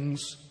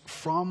sayings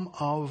from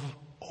of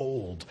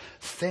old.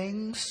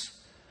 Things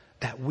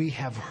that we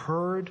have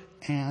heard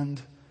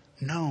and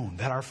known,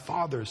 that our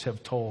fathers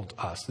have told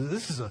us.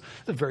 This is a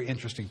very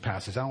interesting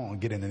passage. I don't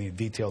want to get into any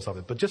details of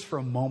it, but just for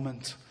a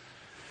moment,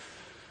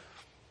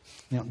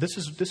 this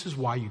is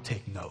why you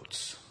take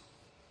notes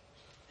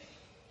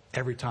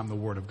every time the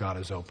Word of God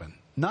is open.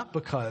 Not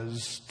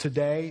because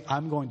today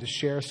I'm going to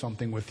share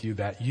something with you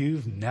that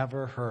you've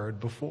never heard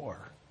before.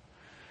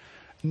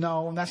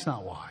 No, that's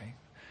not why.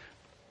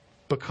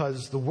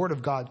 Because the Word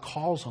of God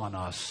calls on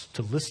us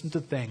to listen to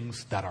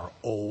things that are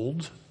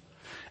old,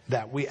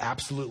 that we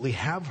absolutely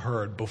have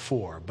heard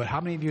before. But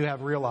how many of you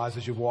have realized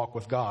as you walk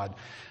with God,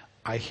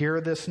 I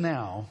hear this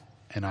now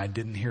and I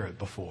didn't hear it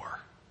before?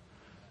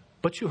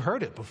 But you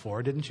heard it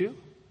before, didn't you?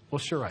 Well,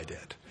 sure I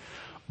did.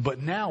 But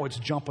now it's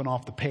jumping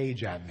off the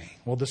page at me.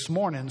 Well, this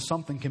morning,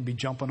 something can be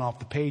jumping off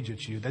the page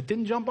at you that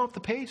didn't jump off the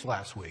page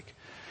last week.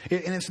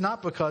 And it's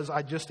not because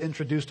I just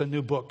introduced a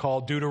new book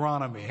called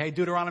Deuteronomy. Hey,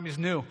 Deuteronomy's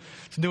new.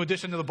 It's a new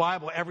addition to the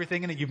Bible.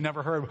 Everything in it you've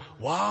never heard.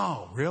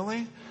 Wow,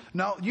 really?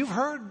 No, you've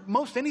heard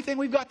most anything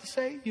we've got to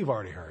say. You've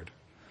already heard.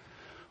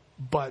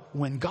 But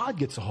when God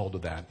gets a hold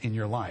of that in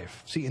your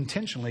life, see,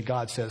 intentionally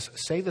God says,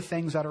 say the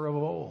things that are of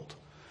old.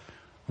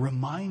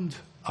 Remind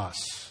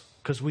us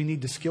because we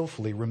need to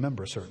skillfully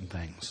remember certain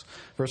things.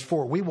 Verse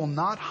 4, we will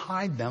not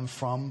hide them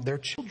from their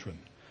children,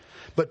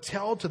 but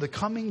tell to the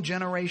coming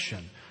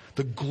generation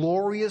the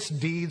glorious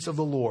deeds of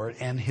the Lord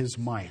and his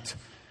might,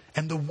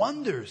 and the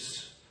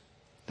wonders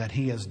that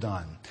he has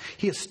done.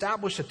 He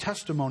established a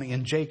testimony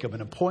in Jacob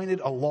and appointed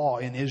a law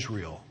in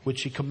Israel,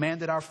 which he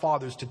commanded our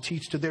fathers to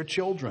teach to their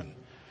children,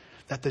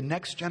 that the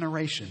next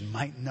generation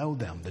might know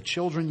them, the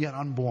children yet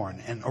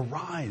unborn, and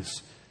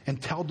arise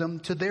and tell them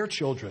to their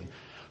children,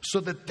 so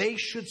that they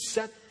should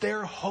set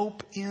their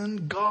hope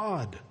in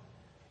God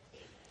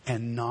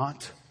and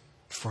not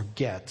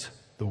forget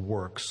the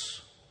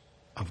works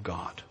of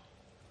God,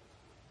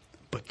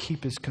 but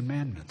keep his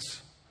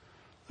commandments.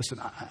 Listen,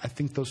 I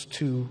think those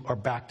two are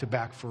back to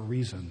back for a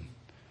reason.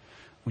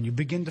 When you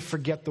begin to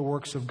forget the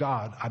works of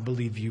God, I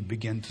believe you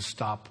begin to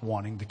stop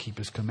wanting to keep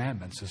his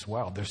commandments as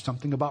well. There's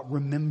something about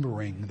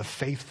remembering the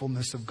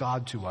faithfulness of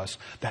God to us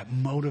that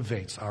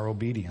motivates our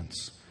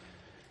obedience.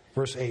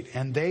 Verse 8,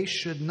 and they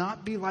should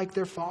not be like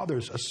their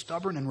fathers, a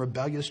stubborn and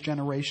rebellious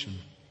generation,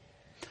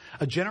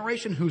 a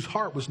generation whose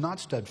heart was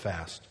not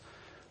steadfast,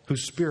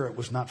 whose spirit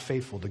was not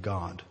faithful to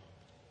God.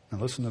 Now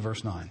listen to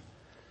verse 9.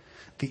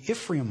 The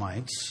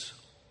Ephraimites,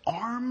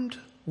 armed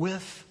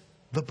with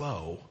the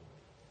bow,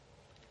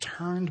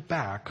 turned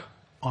back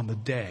on the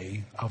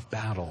day of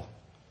battle.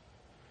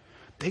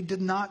 They did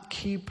not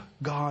keep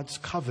God's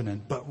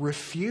covenant, but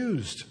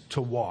refused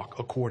to walk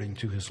according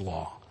to his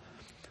law.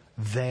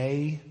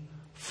 They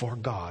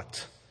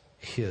forgot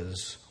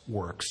his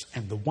works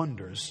and the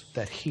wonders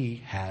that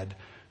he had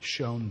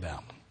shown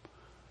them.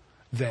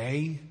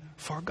 They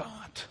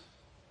forgot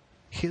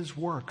his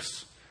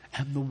works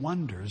and the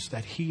wonders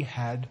that he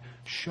had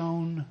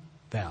shown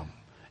them.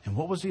 And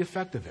what was the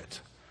effect of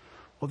it?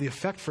 Well, the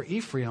effect for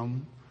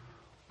Ephraim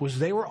was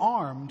they were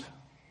armed,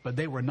 but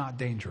they were not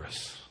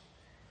dangerous.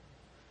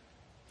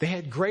 They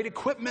had great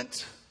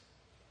equipment.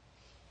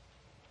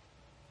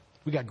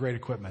 We got great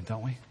equipment,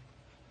 don't we?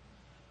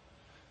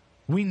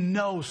 We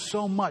know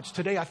so much.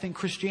 Today, I think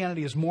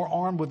Christianity is more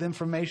armed with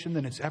information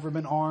than it's ever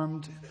been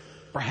armed,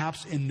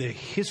 perhaps in the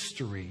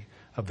history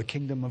of the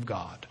kingdom of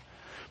God.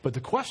 But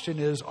the question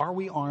is, are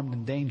we armed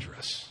and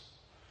dangerous?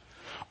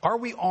 Are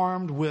we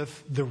armed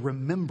with the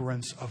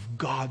remembrance of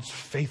God's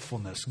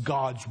faithfulness,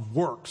 God's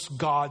works,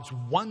 God's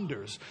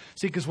wonders?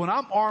 See, because when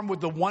I'm armed with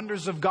the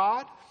wonders of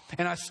God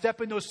and I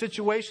step into a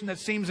situation that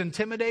seems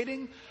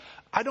intimidating,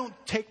 I don't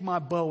take my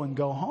bow and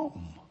go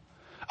home.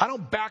 I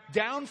don't back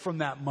down from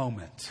that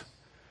moment.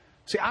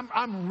 See,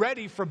 I'm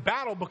ready for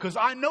battle because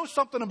I know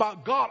something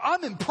about God.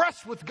 I'm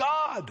impressed with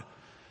God.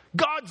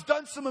 God's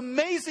done some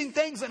amazing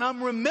things and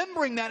I'm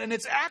remembering that and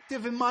it's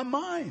active in my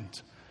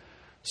mind.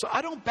 So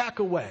I don't back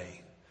away.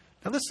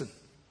 Now listen,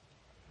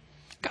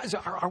 guys,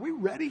 are we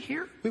ready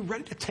here? Are we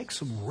ready to take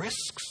some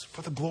risks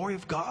for the glory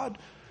of God?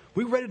 Are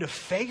we ready to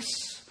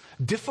face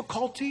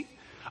difficulty?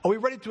 Are we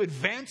ready to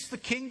advance the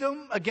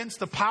kingdom against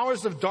the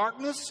powers of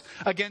darkness,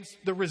 against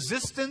the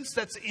resistance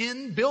that's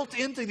built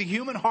into the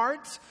human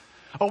heart?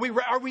 Are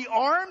we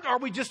armed? Are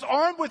we just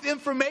armed with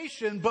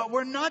information, but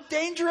we're not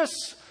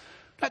dangerous?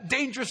 Not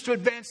dangerous to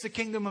advance the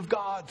kingdom of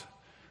God.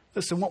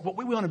 Listen, what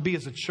we want to be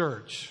as a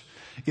church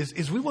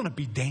is we want to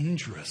be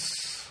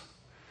dangerous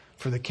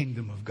for the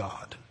kingdom of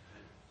God.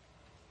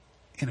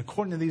 And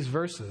according to these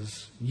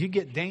verses, you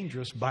get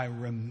dangerous by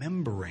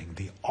remembering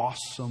the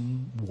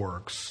awesome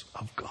works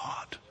of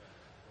God.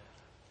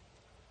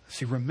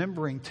 See,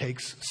 remembering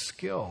takes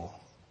skill.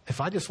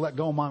 If I just let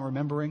go of my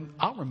remembering,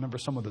 I'll remember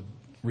some of the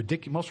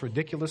most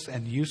ridiculous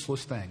and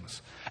useless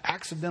things.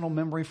 Accidental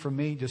memory for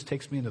me just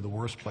takes me into the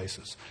worst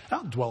places. I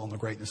don't dwell on the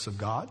greatness of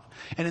God.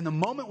 And in the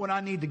moment when I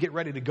need to get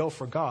ready to go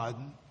for God,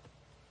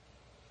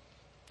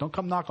 don't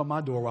come knock on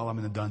my door while I'm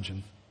in the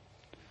dungeon.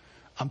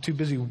 I'm too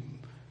busy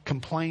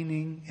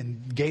complaining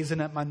and gazing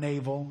at my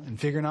navel and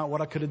figuring out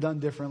what I could have done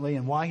differently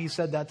and why he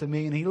said that to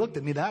me. And he looked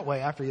at me that way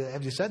after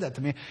he said that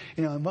to me.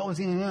 You know, what was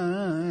he?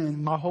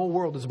 My whole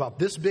world is about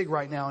this big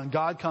right now. And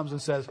God comes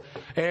and says,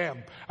 hey,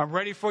 I'm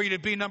ready for you to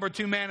be number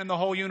 2 man in the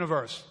whole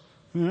universe.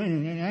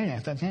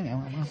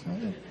 13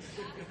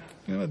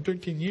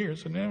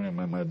 years.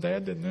 And my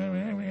dad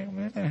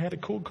didn't. I had a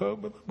cool coat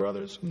with my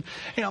brothers. And,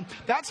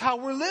 that's how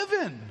we're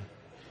living.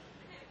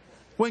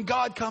 When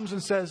God comes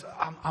and says,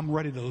 I'm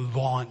ready to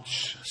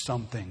launch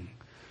something.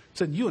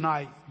 So you and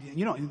I,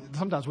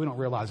 sometimes we don't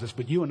realize this,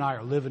 but you and I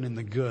are living in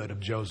the good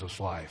of Joseph's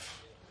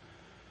life.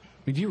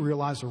 I mean, do you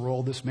realize the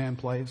role this man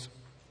plays?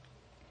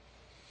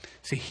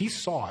 See, he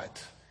saw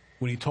it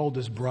when he told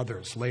his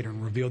brothers later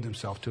and revealed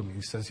himself to them.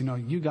 He says,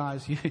 you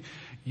guys,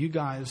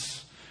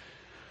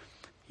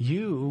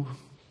 you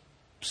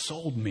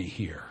sold me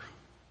here.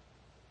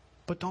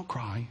 But don't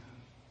cry,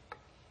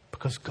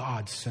 because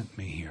God sent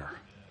me here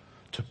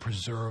to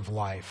preserve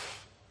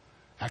life.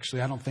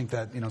 Actually, I don't think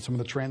that, some of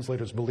the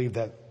translators believe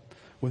that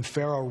when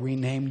Pharaoh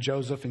renamed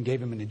Joseph and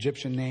gave him an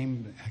Egyptian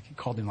name, he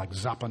called him like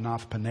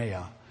Zapanath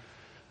Paneah.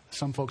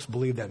 Some folks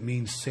believe that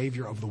means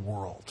Savior of the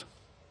world.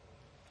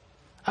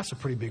 That's a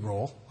pretty big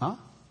role, huh?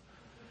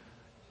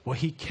 Well,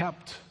 he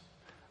kept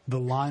the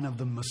line of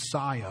the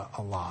Messiah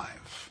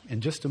alive. In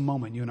just a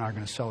moment, you and I are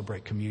going to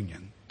celebrate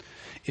communion.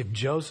 If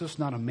Joseph's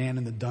not a man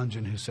in the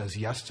dungeon who says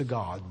yes to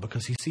God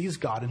because he sees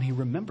God and he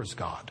remembers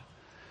God,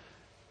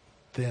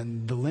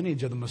 then the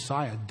lineage of the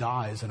Messiah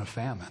dies in a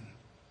famine.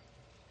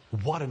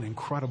 What an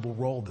incredible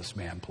role this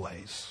man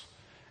plays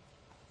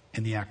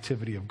in the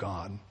activity of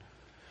God.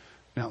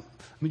 Now,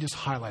 let me just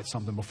highlight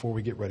something before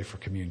we get ready for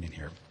communion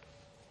here.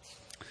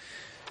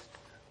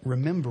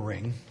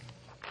 Remembering,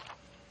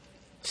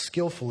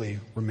 skillfully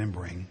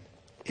remembering,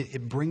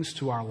 it brings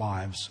to our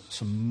lives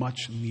some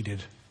much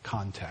needed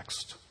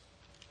context.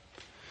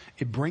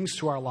 It brings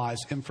to our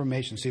lives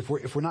information. See,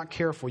 if we're not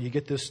careful, you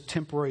get this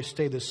temporary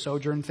stay, this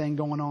sojourn thing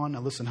going on.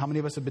 Now listen, how many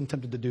of us have been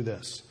tempted to do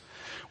this?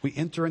 We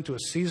enter into a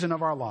season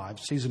of our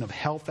lives, season of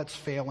health that's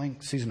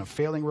failing, season of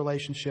failing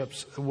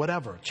relationships,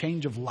 whatever,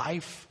 change of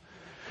life.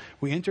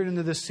 We enter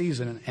into this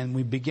season and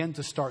we begin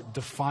to start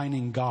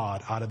defining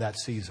God out of that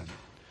season.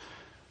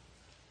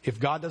 If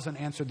God doesn't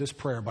answer this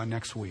prayer by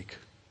next week,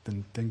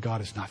 then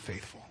God is not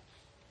faithful.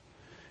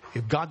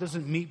 If God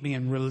doesn't meet me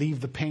and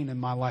relieve the pain in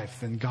my life,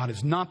 then God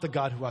is not the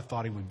God who I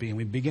thought he would be. And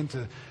we begin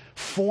to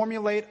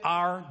formulate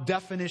our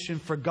definition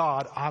for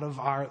God out of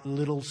our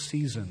little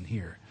season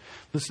here.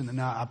 Listen,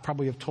 and I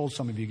probably have told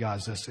some of you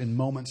guys this in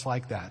moments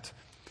like that.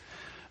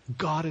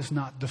 God is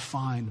not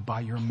defined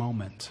by your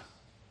moment.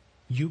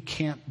 You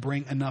can't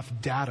bring enough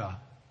data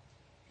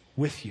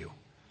with you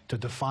to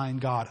define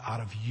God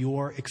out of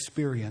your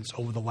experience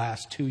over the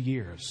last 2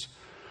 years,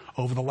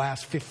 over the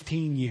last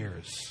 15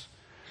 years.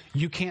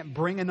 You can't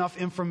bring enough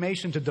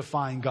information to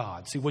define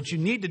God. See, what you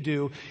need to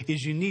do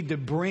is you need to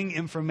bring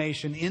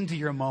information into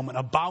your moment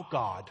about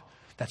God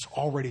that's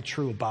already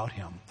true about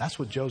him. That's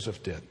what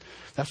Joseph did.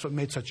 That's what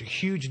made such a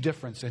huge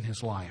difference in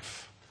his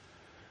life.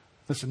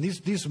 Listen,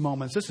 these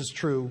moments, this is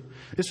true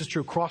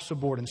across the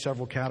board in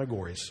several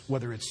categories.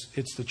 Whether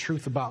it's the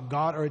truth about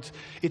God or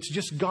it's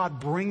just God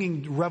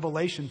bringing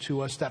revelation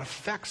to us that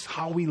affects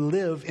how we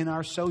live in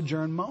our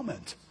sojourn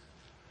moment.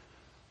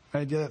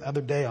 Right, the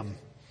other day I'm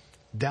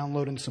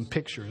downloading some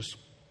pictures.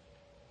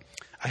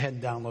 I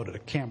hadn't downloaded a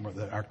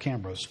camera. Our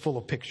camera is full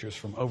of pictures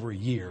from over a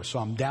year. So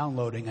I'm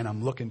downloading and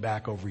I'm looking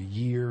back over a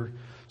year's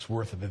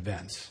worth of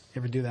events.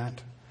 You ever do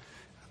that?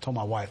 I told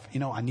my wife,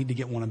 I need to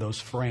get one of those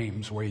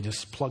frames where you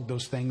just plug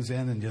those things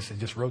in and it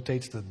just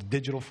rotates the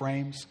digital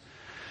frames.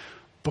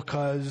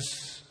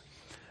 Because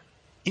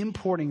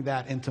importing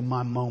that into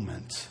my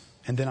moment,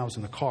 and then I was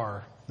in the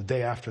car the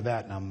day after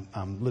that and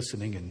I'm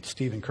listening and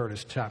Stephen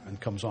Curtis Chapman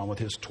comes on with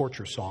his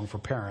torture song for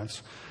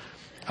parents.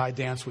 I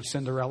Dance with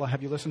Cinderella.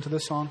 Have you listened to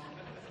this song?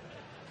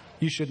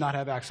 You should not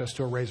have access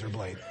to a razor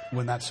blade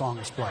when that song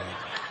is playing.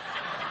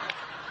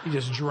 You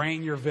just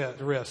drain your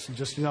wrist and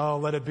just,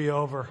 let it be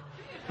over.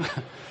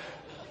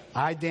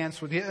 I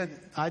dance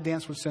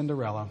with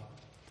Cinderella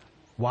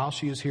while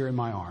she is here in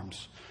my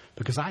arms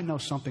because I know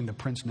something the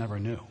prince never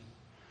knew.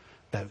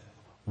 That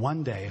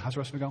one day, how's the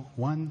rest of it go?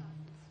 One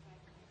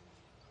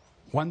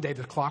day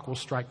the clock will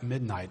strike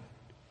midnight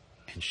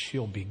and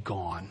she'll be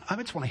gone. I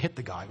just want to hit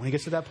the guy. When he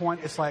gets to that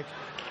point, it's like,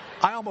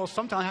 I almost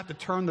sometimes have to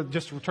turn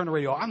the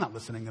radio. I'm not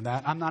listening to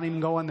that. I'm not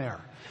even going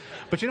there.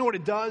 But you know what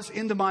it does?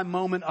 Into my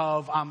moment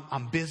of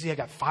I'm busy. I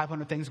got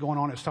 500 things going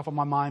on. There's stuff on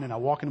my mind. And I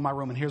walk into my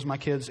room and here's my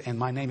kids. And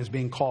my name is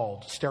being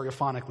called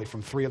stereophonically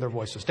from 3 other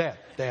voices. Dad,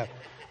 Dad,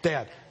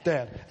 Dad,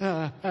 Dad.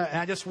 And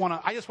I just want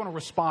to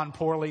respond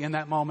poorly in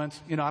that moment.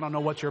 I don't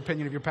know what your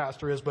opinion of your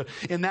pastor is. But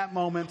in that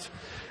moment,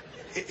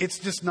 it's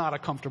just not a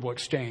comfortable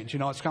exchange.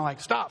 It's kind of like,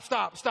 stop.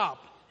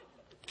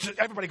 Just,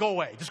 everybody go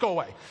away. Just go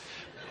away.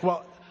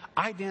 Well,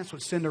 I Dance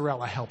with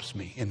Cinderella helps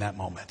me in that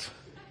moment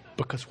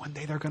because one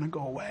day they're going to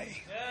go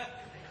away.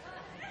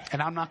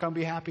 And I'm not going to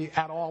be happy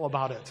at all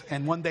about it.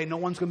 And one day no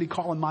one's going to be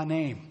calling my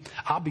name.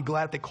 I'll be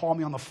glad if they call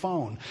me on the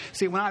phone.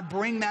 See, when I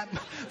bring that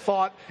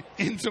thought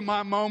into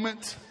my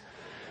moment,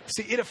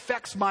 see, it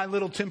affects my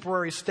little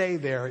temporary stay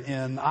there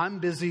in I'm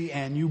busy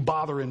and you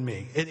bothering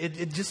me.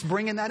 It just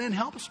bringing that in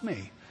helps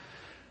me.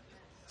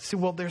 See,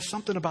 well, there's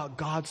something about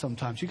God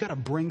sometimes. You got to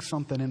bring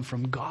something in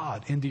from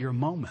God into your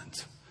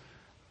moment.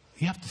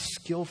 You have to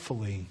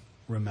skillfully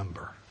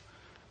remember.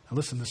 Now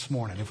listen, this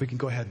morning, if we can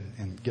go ahead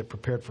and get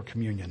prepared for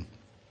communion,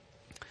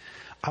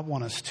 I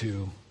want us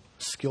to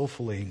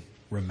skillfully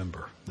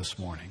remember this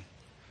morning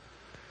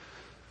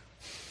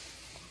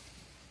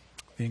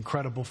the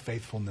incredible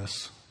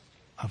faithfulness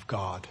of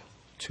God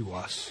to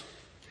us.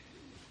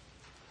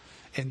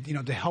 And,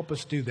 to help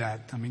us do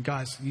that,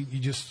 guys,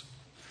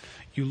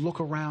 you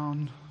look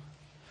around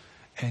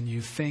and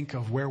you think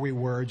of where we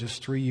were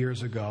just 3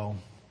 years ago.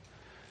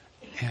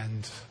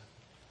 And,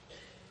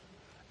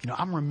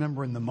 I'm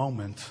remembering the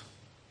moment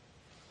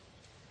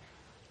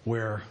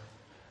where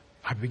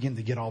I began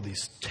to get all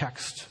these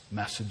text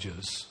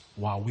messages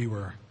while we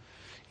were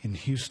in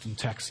Houston,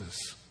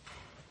 Texas.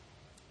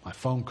 My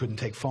phone couldn't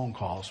take phone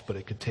calls, but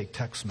it could take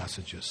text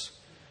messages.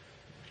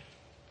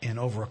 And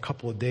over a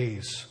couple of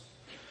days,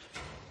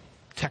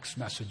 text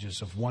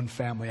messages of one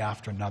family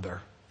after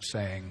another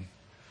saying,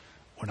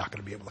 we're not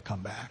going to be able to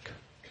come back.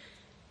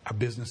 Our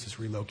business is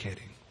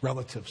relocating.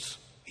 Relatives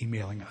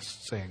emailing us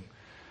saying,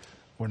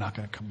 we're not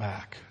going to come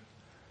back.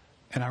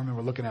 And I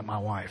remember looking at my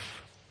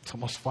wife. It's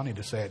almost funny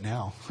to say it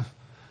now.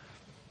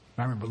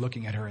 I remember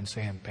looking at her and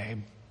saying,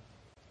 babe,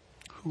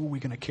 who are we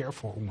going to care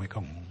for when we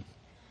come home?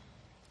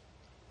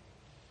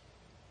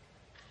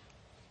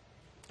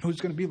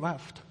 Who's going to be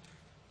left?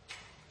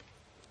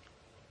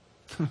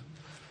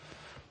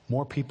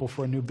 More people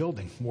for a new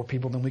building. More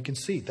people than we can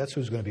seat. That's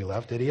who's going to be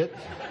left, idiot.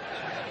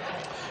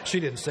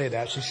 She didn't say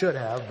that. She should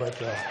have, but...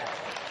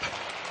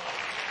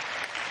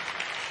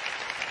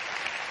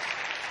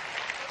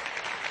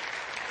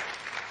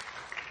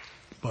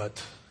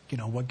 But, you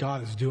know, what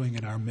God is doing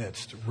in our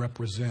midst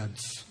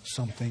represents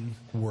something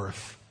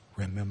worth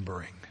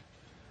remembering.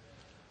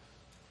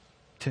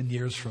 10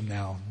 years from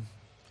now,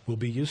 we'll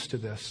be used to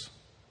this.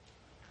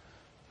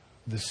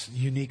 This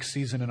unique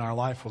season in our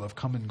life will have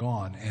come and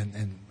gone,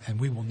 and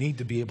we will need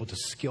to be able to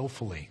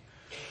skillfully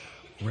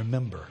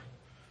remember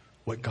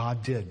what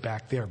God did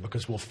back there,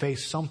 because we'll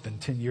face something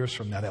 10 years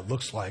from now that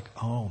looks like,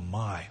 oh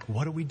my,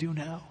 what do we do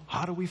now?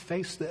 How do we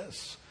face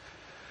this?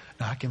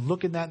 Now, I can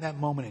look at that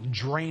moment and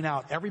drain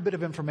out every bit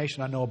of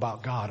information I know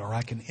about God, or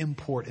I can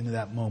import into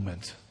that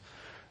moment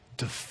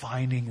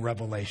defining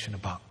revelation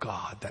about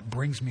God that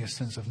brings me a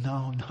sense of,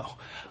 no,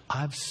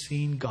 I've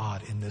seen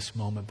God in this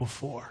moment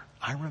before.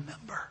 I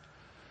remember.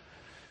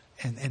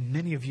 And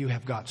many of you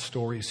have got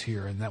stories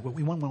here, and that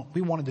we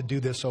wanted to do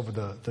this over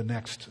the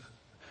next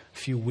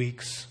few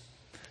weeks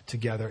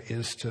together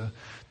is to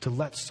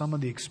let some of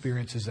the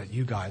experiences that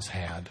you guys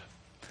had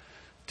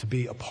to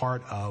be a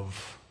part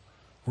of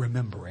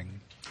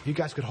remembering. You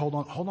guys could hold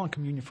on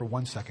communion for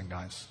 1 second,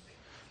 guys.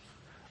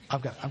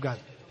 I've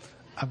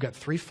got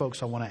 3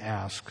 folks I want to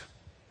ask,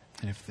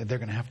 and if they're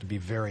going to have to be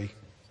very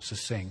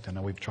succinct. I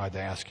know we've tried to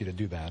ask you to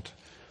do that.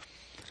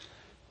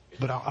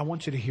 But I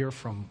want you to hear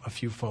from a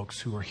few folks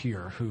who are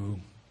here who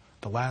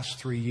the last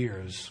 3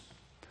 years,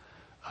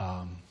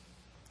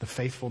 the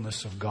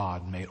faithfulness of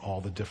God made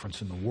all the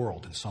difference in the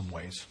world in some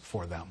ways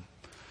for them.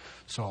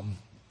 So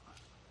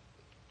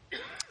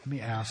let me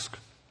ask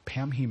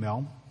Pam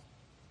Hemel.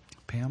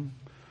 Pam,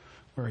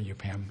 where are you,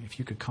 Pam? If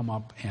you could come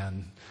up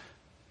and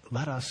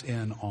let us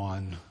in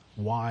on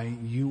why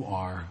you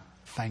are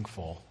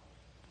thankful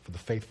for the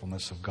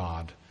faithfulness of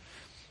God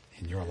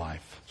in your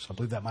life. So I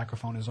believe that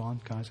microphone is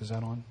on, guys. Is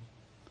that on?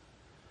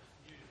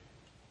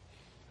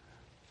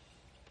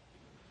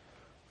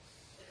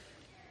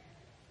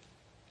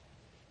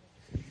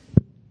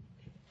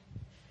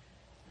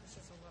 This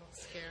is a little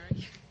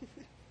scary.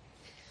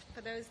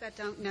 For those that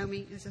don't know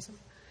me,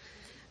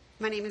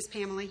 my name is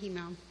Pamela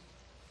Hemel.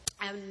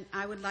 And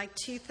I would like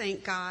to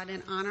thank God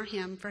and honor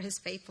Him for His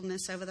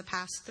faithfulness over the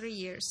past 3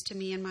 years to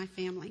me and my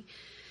family.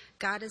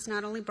 God has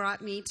not only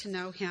brought me to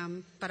know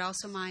Him, but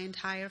also my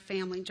entire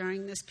family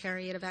during this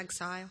period of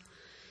exile.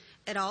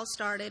 It all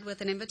started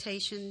with an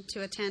invitation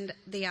to attend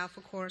the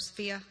Alpha course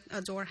via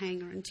a door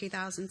hanger in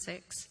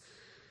 2006.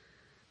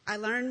 I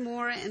learned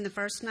more in the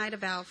first night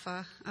of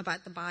Alpha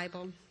about the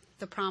Bible,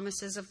 the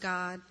promises of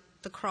God,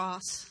 the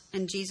cross,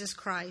 and Jesus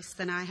Christ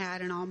than I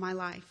had in all my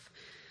life.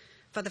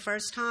 For the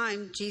first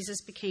time,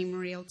 Jesus became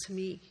real to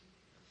me.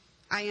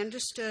 I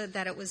understood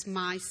that it was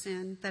my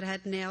sin that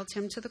had nailed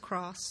Him to the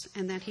cross,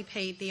 and that He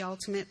paid the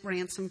ultimate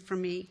ransom for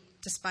me,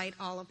 despite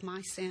all of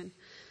my sin.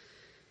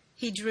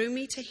 He drew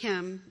me to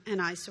Him,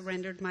 and I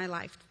surrendered my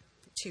life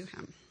to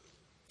Him.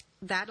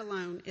 That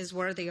alone is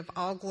worthy of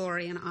all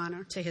glory and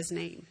honor to His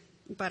name.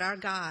 But our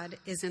God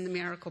is in the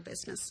miracle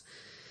business.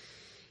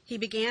 He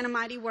began a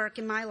mighty work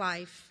in my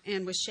life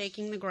and was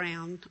shaking the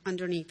ground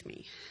underneath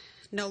me.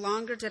 No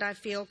longer did I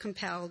feel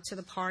compelled to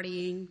the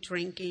partying,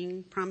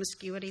 drinking,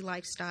 promiscuity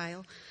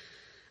lifestyle.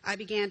 I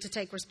began to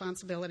take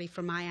responsibility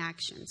for my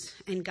actions,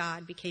 and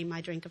God became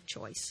my drink of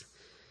choice.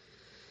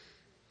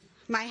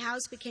 My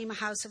house became a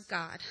house of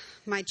God.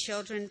 My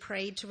children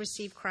prayed to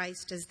receive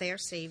Christ as their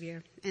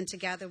Savior, and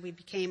together we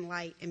became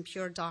light in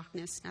pure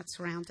darkness that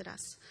surrounded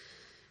us.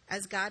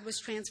 As God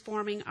was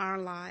transforming our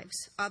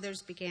lives,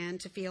 others began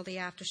to feel the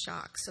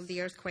aftershocks of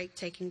the earthquake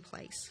taking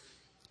place.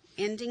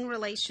 Ending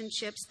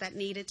relationships that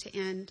needed to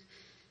end,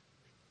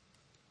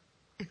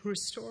 and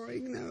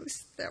restoring those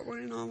that were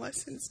in all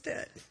essence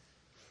dead.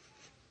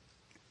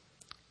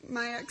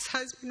 My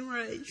ex-husband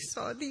Ray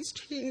saw these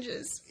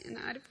changes and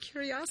out of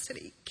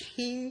curiosity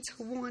came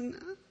to one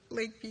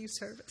Lakeview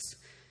service.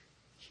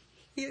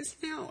 He is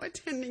now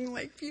attending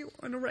Lakeview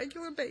on a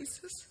regular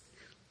basis,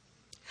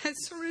 has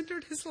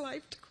surrendered his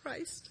life to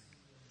Christ,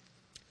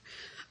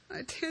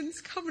 attends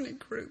covenant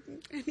group,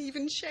 and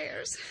even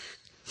shares.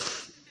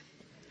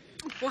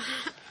 Wow.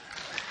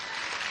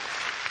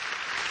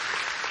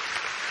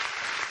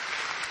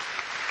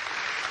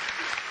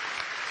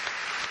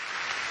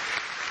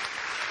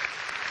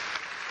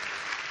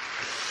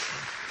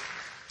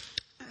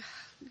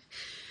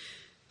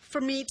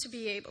 For me to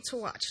be able to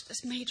watch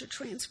this major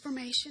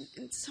transformation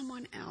in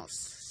someone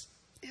else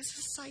is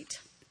a sight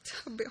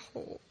to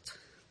behold,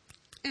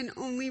 and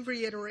only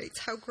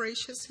reiterates how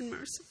gracious and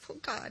merciful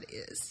God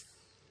is.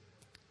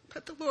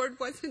 But the Lord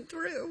wasn't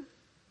through.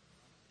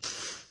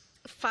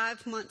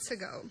 5 months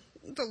ago,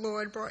 the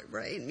Lord brought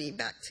Ray and me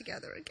back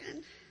together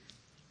again.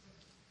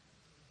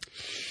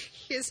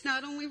 He has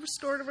not only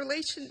restored a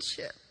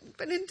relationship,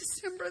 but in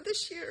December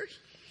this year,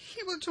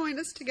 He will join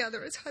us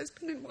together as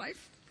husband and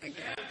wife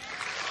again.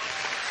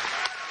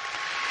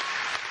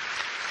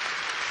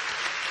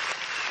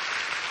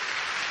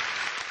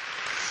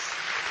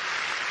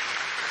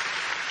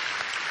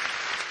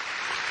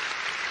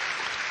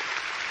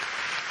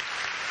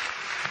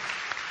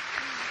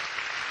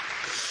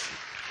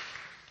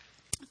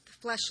 The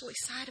fleshly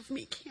side of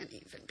me can't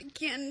even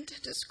begin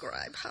to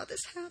describe how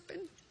this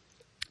happened.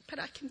 But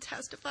I can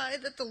testify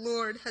that the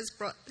Lord has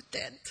brought the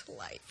dead to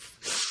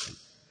life.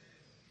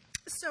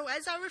 So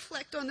as I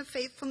reflect on the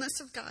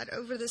faithfulness of God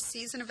over this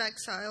season of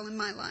exile in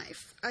my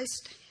life, I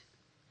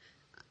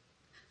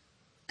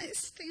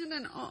stand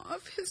in awe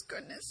of His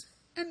goodness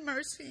and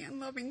mercy and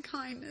loving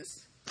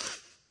kindness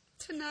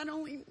to not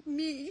only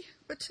me,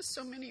 but to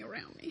so many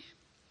around me.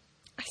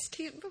 I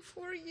stand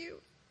before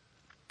you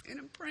in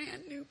a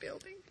brand new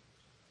building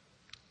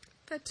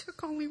that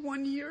took only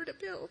 1 year to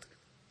build.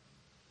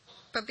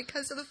 But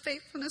because of the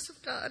faithfulness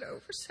of God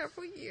over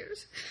several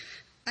years,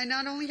 I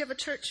not only have a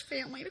church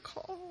family to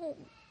call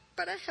home,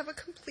 but I have a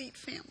complete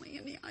family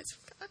in the eyes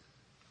of God.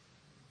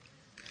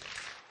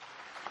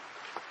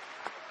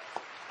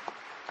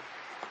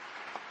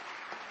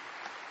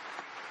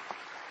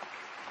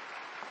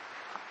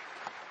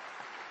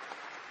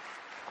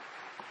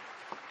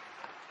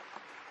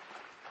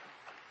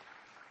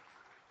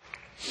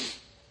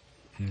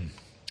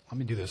 Let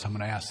me do this. I'm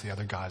going to ask the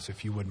other guys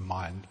if you wouldn't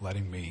mind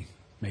letting me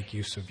make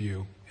use of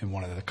you in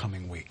one of the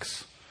coming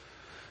weeks,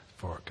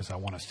 because I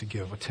want us to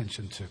give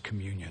attention to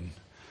communion.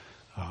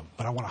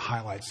 But I want to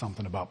highlight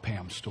something about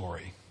Pam's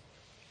story.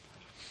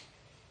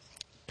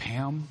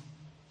 Pam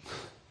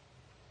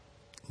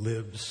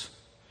lives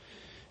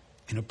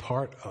in a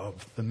part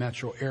of the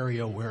metro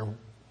area where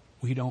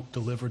we don't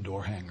deliver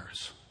door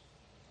hangers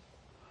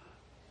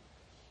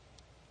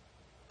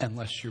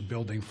unless your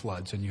building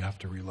floods and you have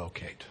to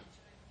relocate.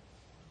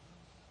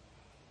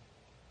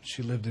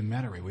 She lived in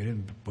Metairie. We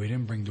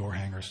didn't bring door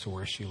hangers to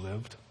where she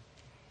lived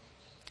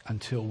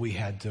until we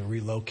had to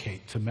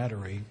relocate to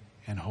Metairie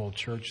and hold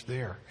church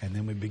there. And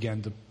then we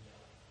began to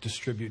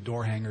distribute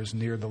door hangers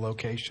near the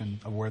location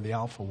of where the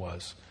Alpha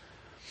was.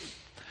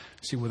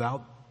 See,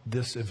 without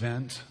this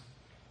event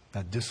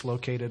that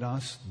dislocated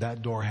us,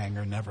 that door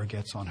hanger never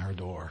gets on her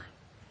door.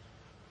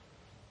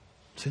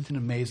 Isn't it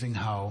amazing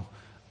how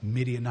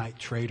Midianite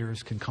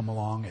traders can come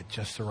along at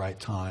just the right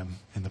time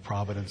in the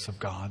providence of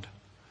God?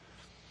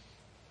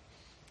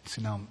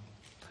 See, now,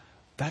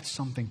 that's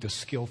something to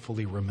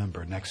skillfully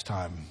remember next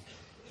time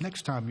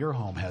your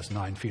home has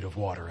 9 feet of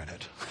water in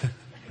it.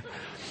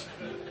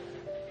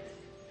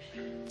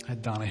 I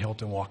had Donna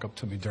Hilton walk up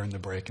to me during the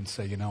break and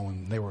say,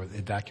 when they were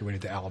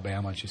evacuated to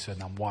Alabama, and she said,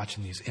 and I'm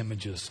watching these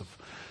images of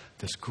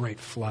this great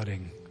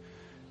flooding.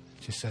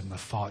 She said, and the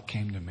thought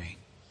came to me,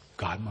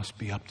 God must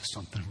be up to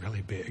something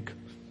really big.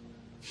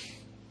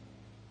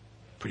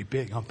 Pretty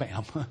big, huh,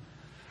 Pam?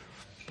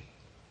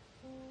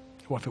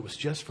 Well, if it was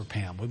just for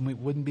Pam,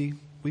 we'd be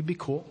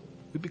cool.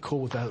 We'd be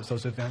cool with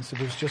those events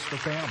if it was just for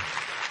Pam.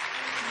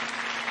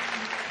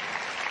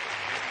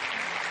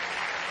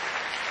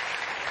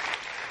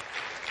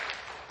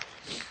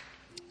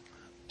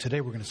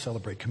 Today we're going to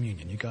celebrate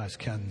communion. You guys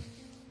can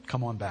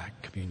come on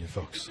back, communion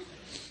folks.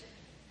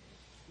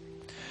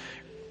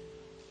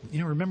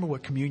 Remember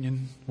what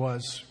communion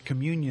was?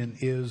 Communion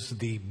is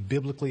the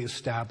biblically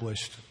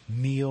established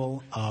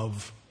meal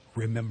of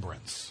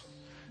remembrance.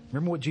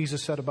 Remember what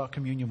Jesus said about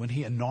communion? When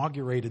He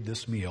inaugurated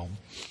this meal,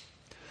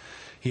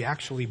 He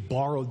actually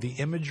borrowed the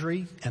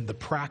imagery and the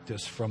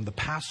practice from the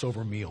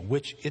Passover meal,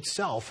 which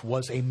itself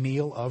was a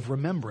meal of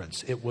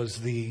remembrance. It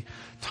was the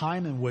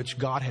time in which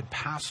God had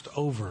passed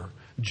over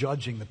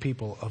judging the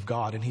people of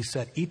God. And He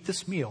said, eat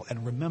this meal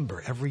and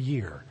remember every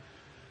year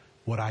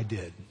what I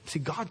did. See,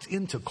 God's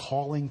into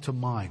calling to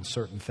mind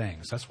certain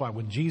things. That's why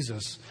when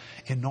Jesus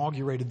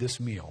inaugurated this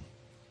meal,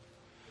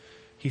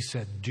 He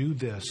said, do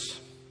this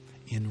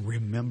in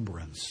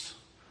remembrance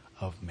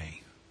of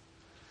me.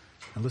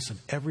 And listen,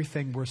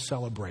 everything we're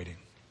celebrating,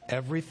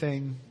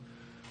 everything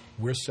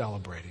we're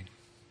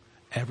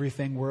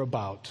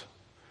about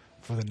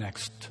for the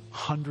next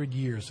 100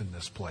 years in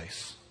this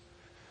place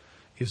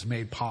is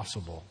made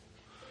possible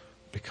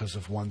because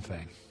of one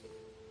thing.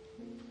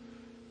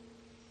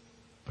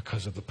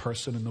 Because of the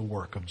person and the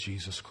work of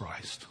Jesus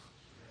Christ.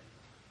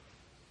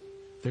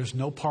 There's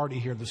no party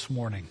here this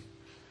morning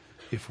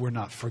if we're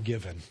not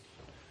forgiven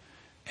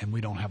and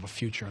we don't have a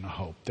future and a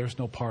hope. There's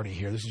no party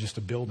here. This is just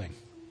a building.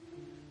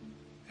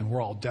 And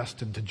we're all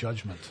destined to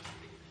judgment.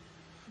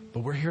 But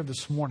we're here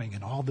this morning,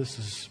 and all this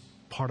is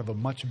part of a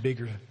much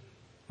bigger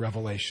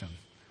revelation.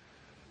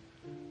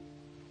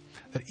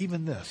 That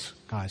even this,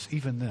 guys,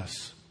 even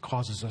this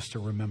causes us to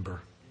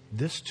remember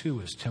this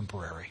too is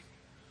temporary.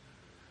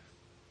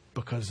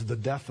 Because the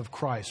death of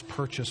Christ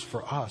purchased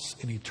for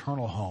us an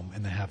eternal home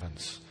in the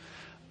heavens.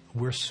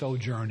 We're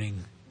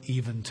sojourning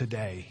even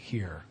today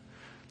here.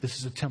 This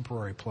is a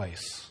temporary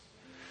place.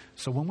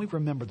 So when we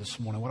remember this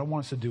morning, what I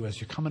want us to do is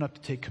you're coming up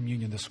to take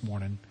communion this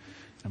morning.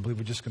 I believe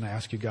we're just going to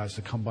ask you guys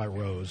to come by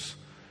rows.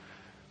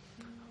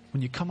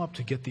 when you come up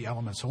to get the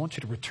elements, I want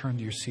you to return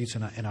to your seats,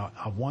 and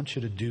I want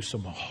you to do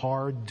some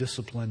hard,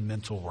 disciplined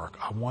mental work.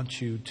 I want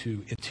you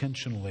to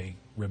intentionally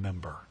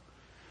remember.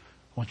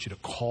 I want you to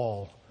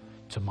call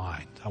to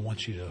mind. I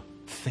want you to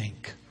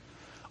think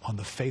on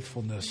the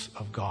faithfulness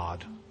of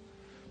God.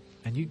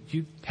 And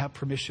you have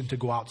permission to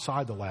go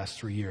outside the last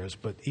 3 years,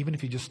 but even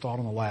if you just thought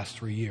on the last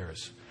 3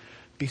 years,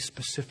 be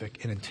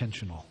specific and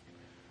intentional.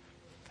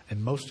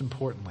 And most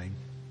importantly,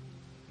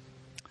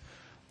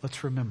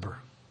 let's remember,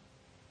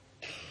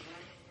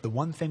 the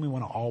one thing we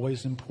want to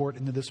always import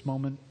into this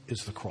moment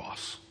is the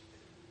cross.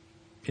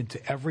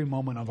 Into every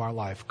moment of our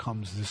life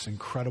comes this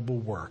incredible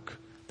work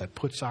that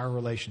puts our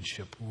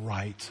relationship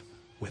right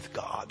with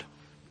God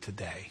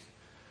today.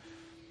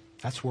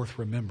 That's worth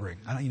remembering.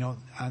 I know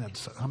how many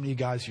of you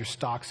guys, your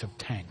stocks have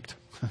tanked.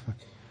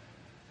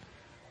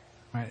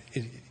 Right?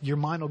 Your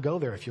mind will go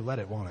there if you let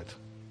it, won't it?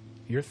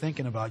 You're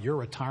thinking about your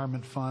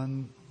retirement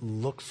fund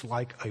looks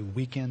like a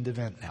weekend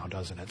event now,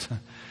 doesn't it?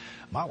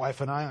 My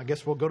wife and I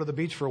guess we'll go to the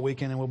beach for a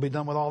weekend and we'll be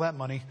done with all that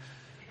money.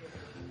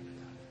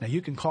 Now,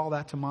 you can call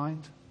that to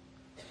mind,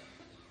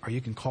 or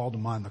you can call to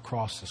mind the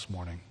cross this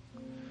morning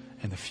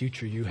and the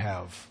future you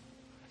have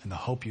and the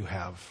hope you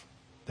have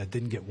that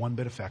didn't get one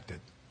bit affected,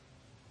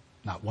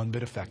 not one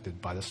bit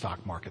affected by the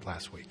stock market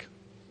last week.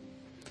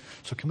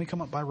 So can we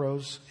come up by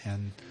rows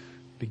and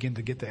begin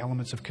to get the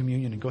elements of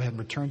communion, and go ahead and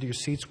return to your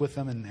seats with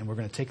them, and we're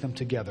going to take them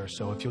together.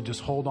 So if you'll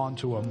just hold on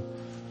to them.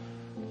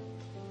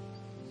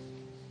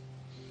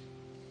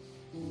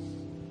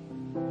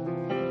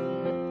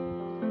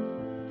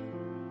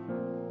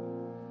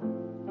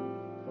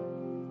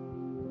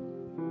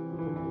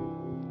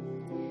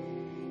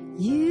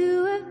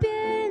 You have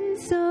been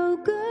so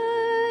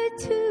good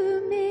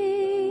to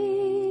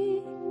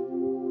me.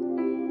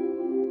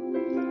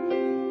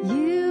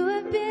 You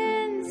have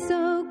been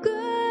so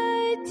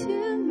good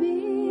to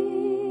me.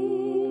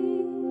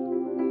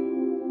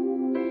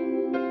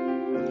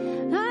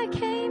 I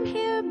came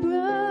here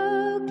broken.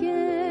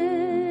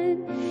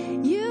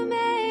 You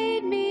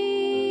made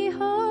me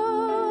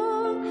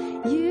whole.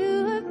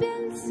 You have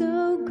been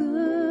so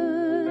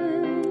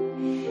good.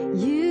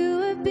 You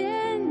have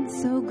been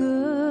so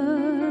good.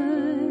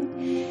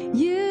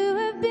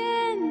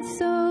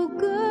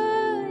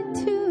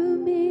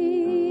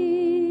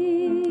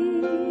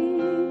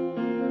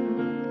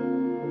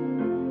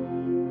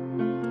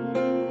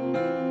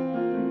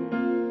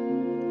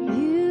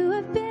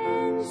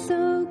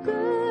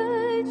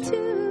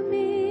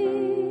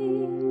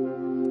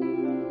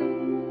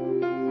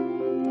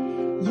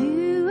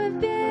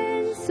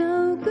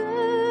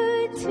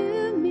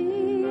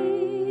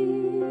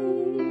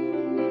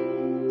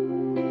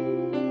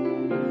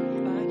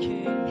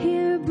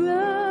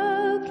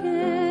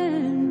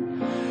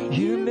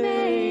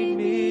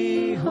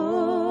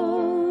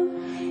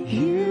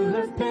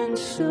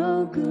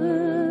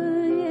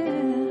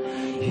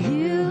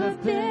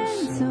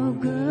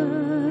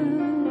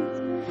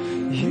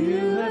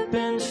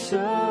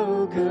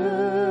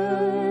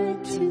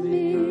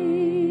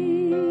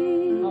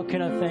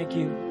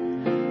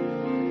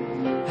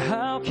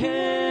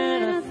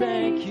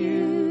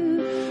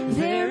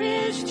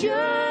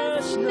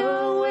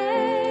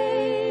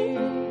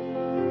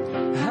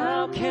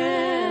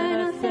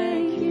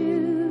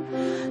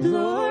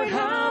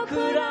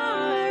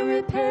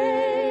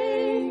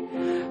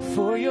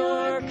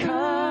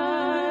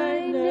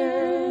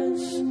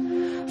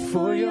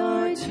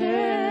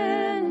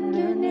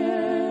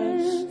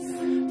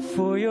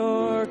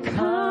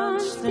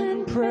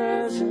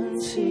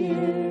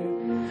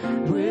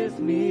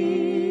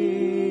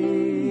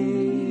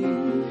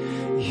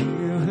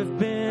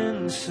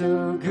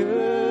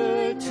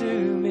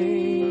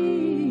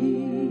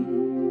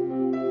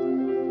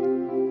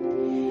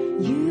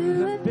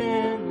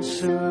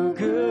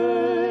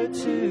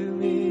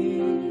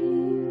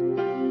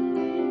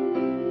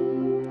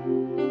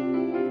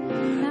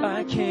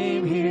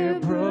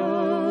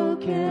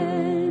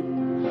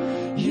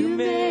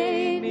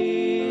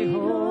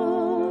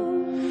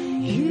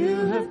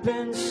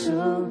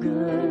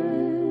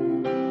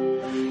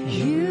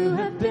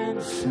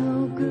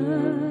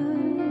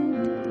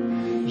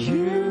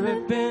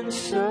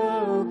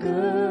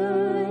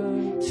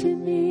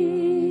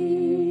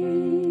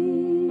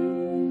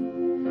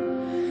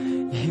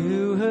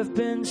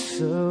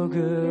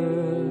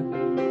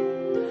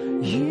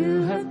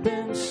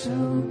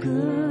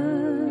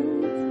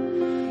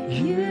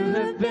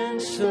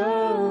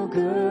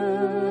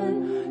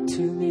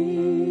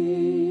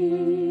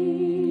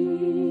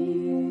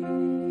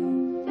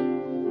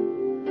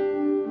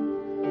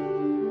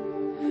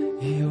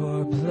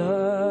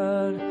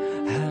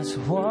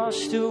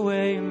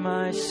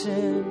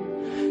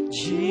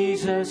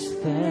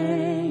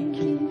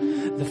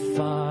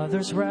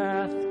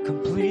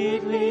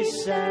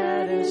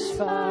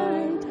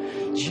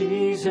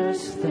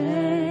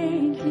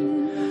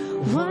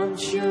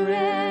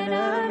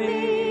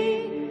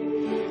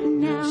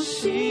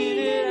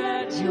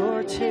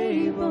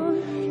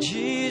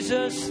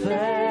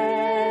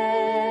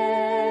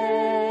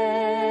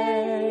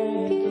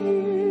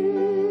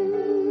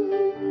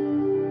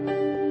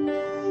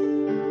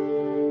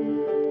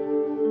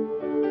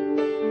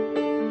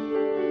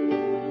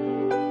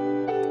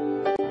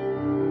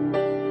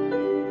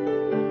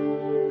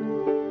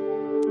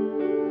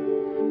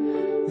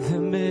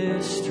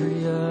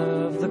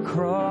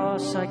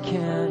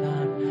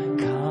 cannot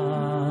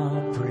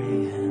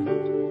comprehend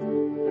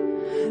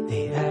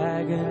the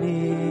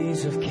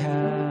agonies of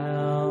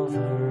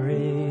Calvary.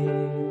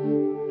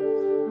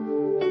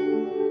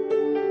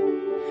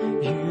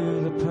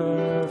 You, the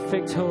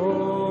perfect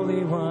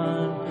Holy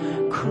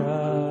One,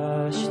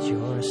 crushed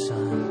your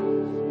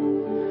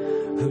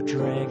Son, who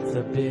drank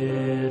the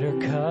bitter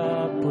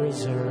cup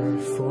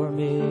reserved for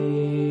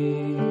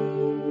me.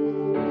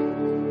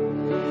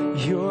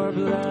 Your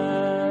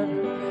blood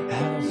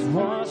has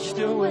washed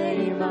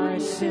away my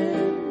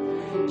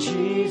sin.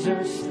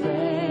 Jesus,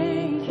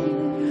 thank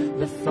you.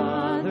 The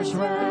Father's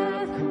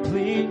wrath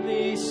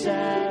completely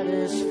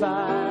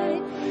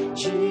satisfied.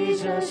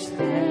 Jesus,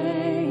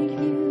 thank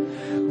you.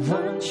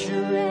 Once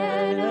your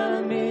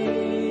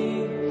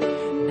enemy,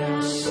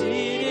 now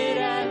seated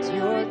at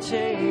your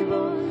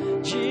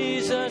table.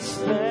 Jesus,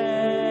 thank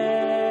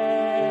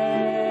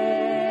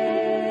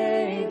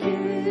you.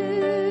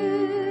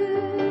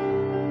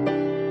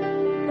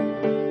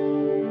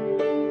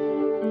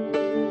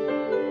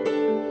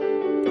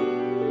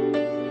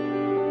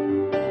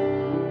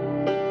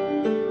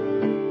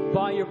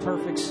 By your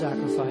perfect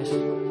sacrifice,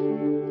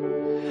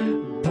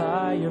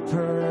 by your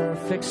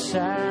perfect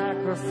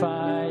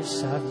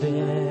sacrifice, I've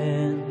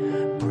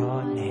been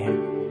brought near.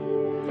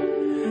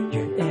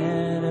 Your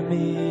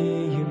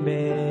enemy you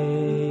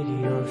made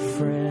your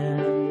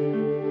friend,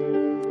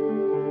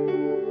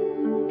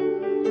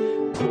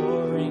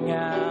 pouring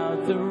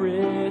out the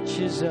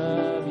riches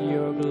of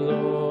your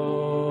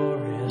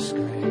glorious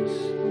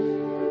grace.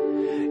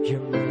 Your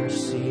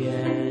mercy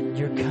and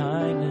your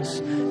kindness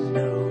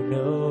know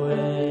no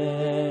end.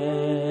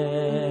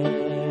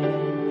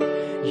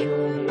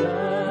 Your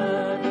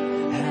blood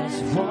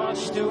has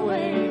washed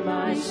away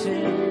my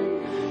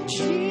sin.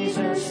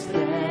 Jesus,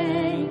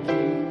 thank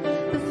you.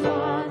 The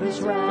Father's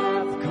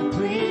wrath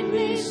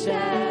completely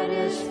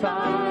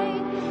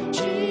satisfied.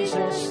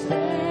 Jesus,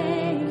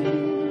 thank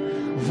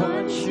you.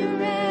 Once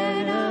your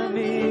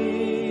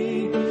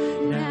enemy,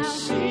 now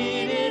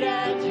seated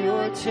at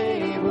your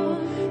table.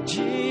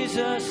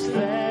 Jesus, thank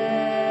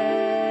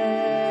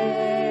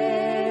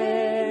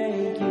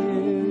you.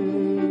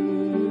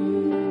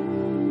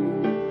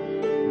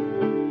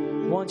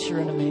 Once your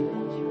enemy,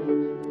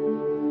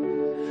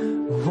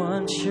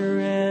 once your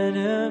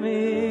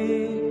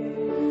enemy,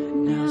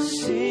 now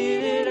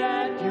seated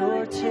at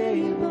your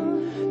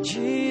table.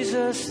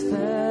 Jesus,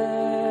 thank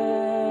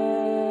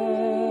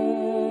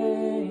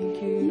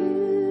you.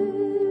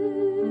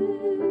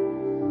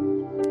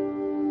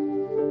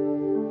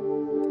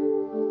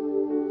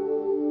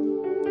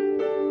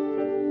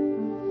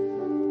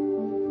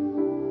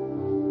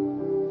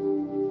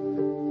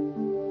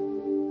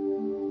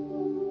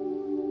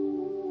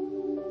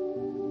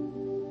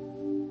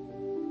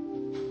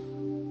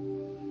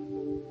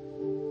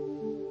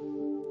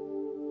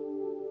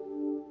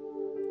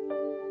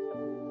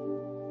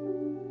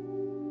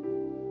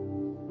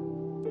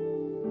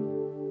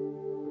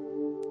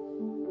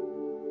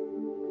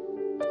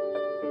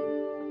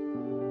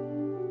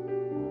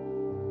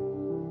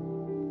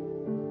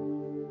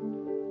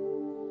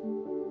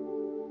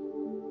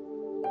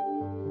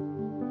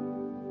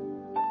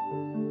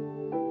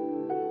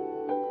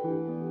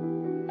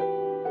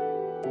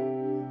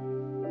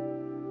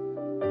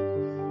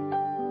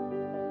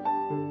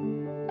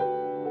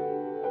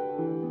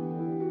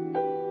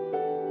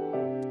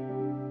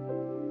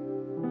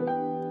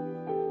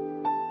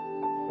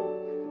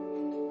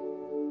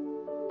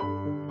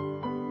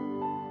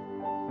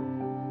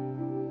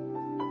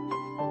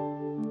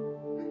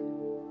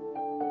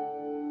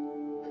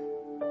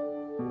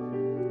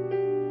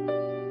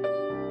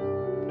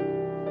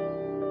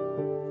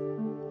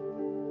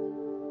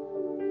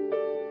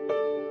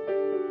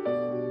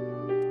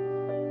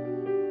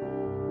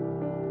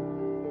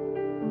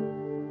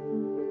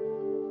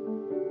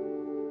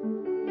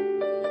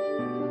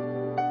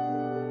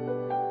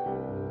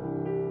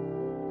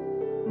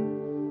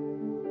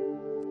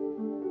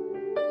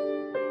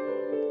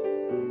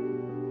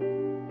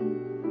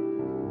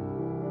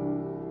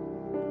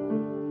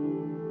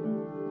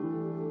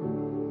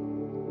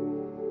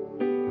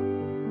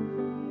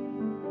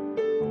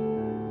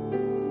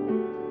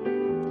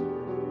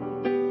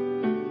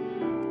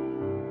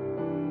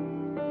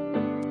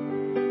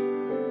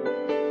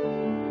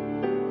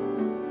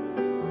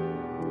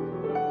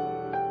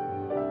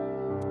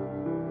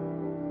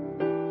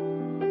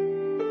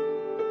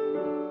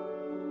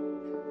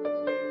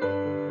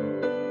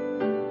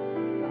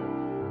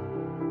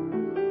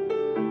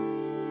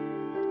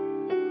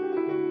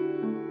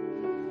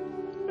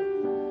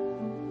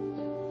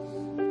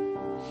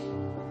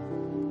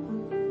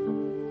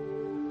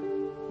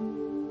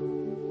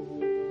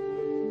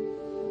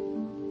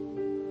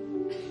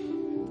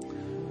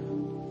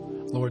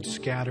 Lord,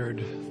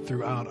 scattered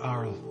throughout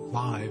our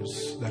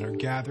lives that are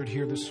gathered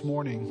here this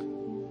morning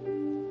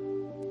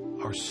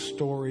are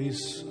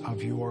stories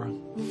of your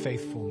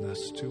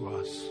faithfulness to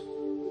us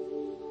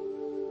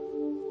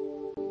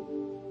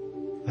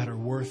that are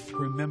worth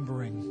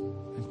remembering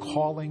and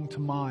calling to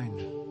mind.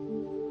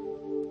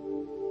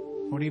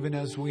 Lord, even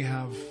as we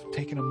have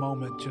taken a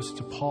moment just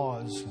to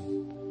pause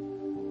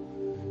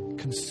and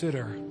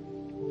consider,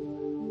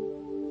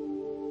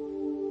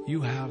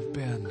 you have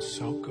been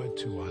so good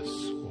to us,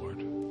 Lord.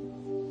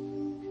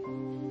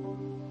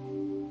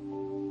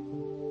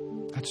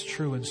 That's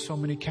true in so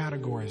many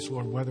categories,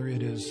 Lord, whether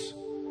it is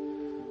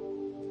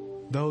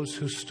those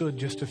who stood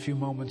just a few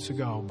moments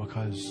ago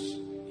because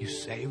you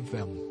saved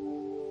them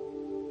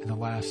in the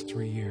last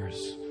 3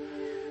 years.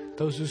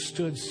 Those who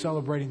stood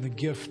celebrating the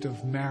gift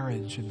of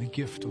marriage and the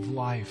gift of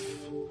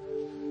life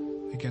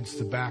against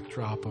the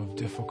backdrop of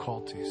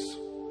difficulties.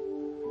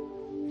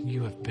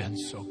 You have been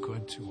so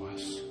good to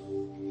us.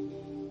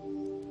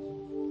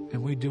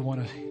 And we do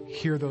want to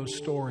hear those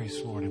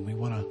stories, Lord, and we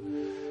want to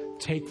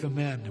take them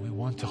in and we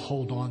want to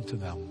hold on to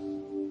them.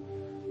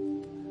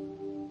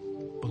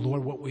 But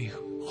Lord, what we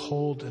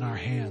hold in our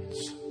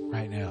hands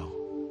right now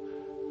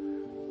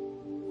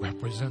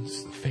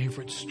represents the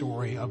favorite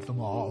story of them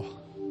all.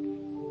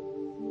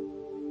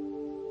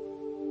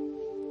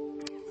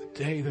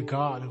 The day the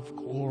God of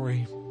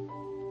glory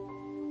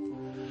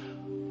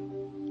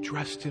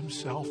dressed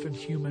himself in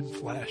human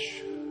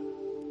flesh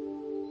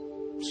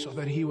so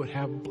that he would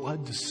have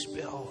blood to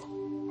spill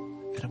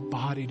and a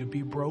body to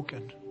be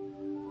broken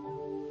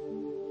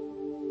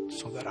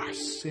so that our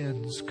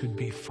sins could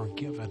be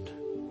forgiven.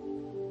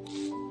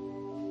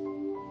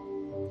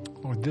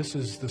 Lord, this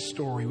is the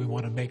story we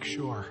want to make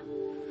sure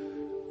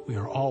we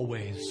are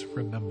always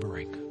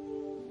remembering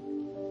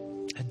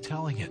and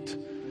telling it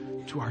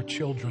to our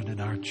children and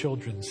our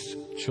children's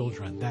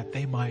children, that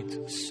they might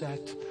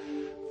set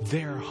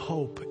their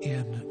hope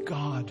in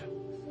God.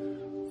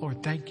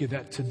 Lord, thank you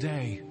that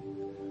today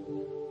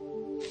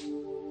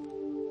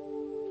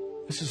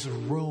this is a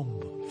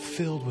room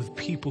filled with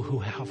people who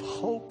have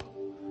hope.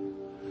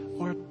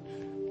 Lord,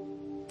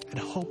 and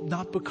hope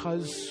not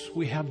because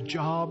we have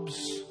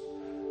jobs,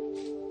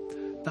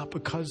 not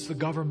because the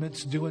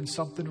government's doing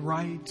something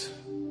right.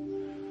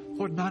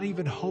 Lord, not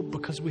even hope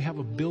because we have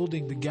a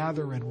building to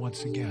gather in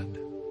once again.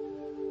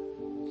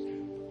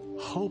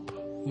 Hope,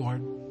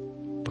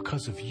 Lord,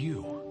 because of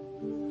you.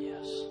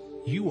 Yes.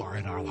 You are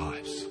in our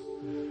lives.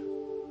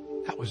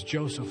 That was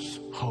Joseph's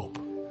hope.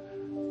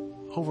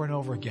 Over and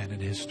over again in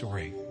his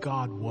story,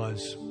 God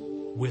was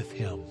with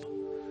him.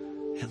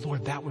 And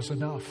Lord, that was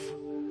enough.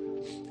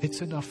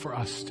 It's enough for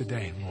us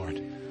today,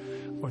 Lord.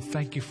 Lord,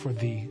 thank you for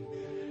the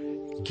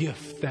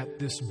gift that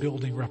this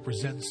building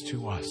represents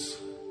to us.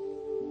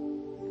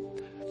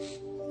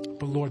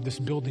 But Lord, this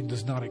building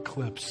does not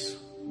eclipse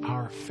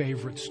our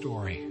favorite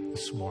story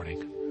this morning.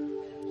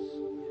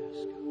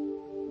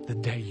 The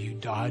day you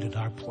died in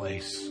our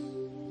place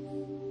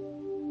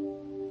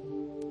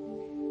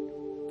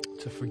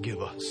to forgive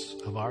us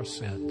of our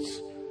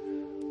sins.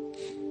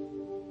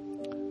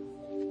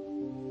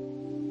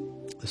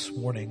 This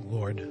morning,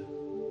 Lord,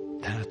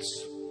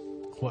 that's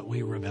what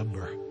we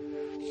remember.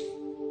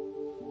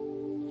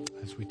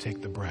 As we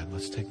take the bread,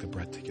 let's take the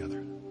bread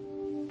together.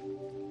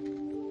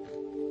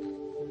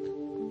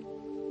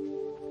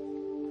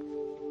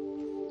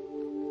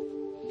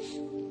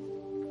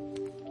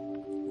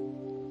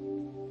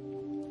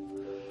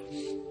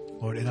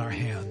 Lord, in our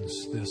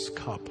hands, this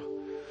cup,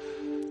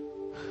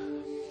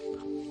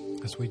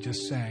 as we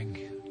just sang,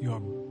 your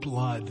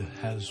blood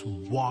has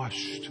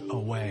washed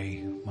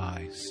away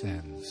my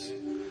sins.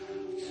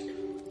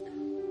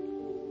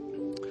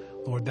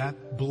 Lord,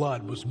 that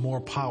blood was more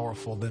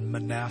powerful than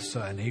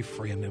Manasseh and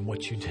Ephraim and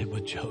what you did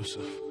with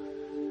Joseph.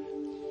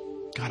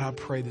 God, I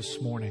pray this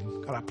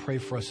morning, God, I pray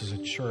for us as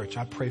a church.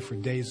 I pray for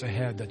days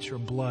ahead that your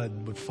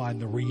blood would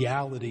find the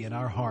reality in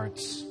our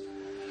hearts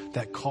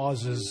that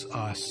causes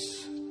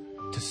us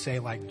to say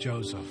like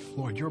Joseph,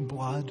 Lord, your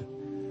blood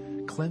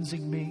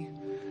cleansing me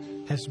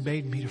has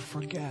made me to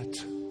forget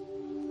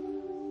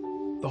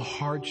the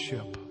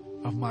hardship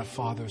of my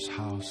father's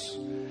house.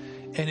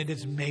 And it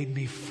has made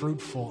me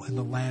fruitful in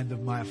the land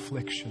of my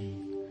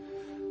affliction.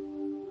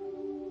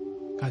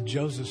 God,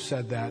 Joseph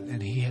said that,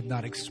 and he had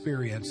not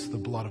experienced the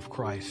blood of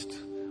Christ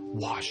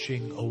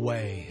washing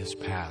away his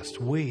past.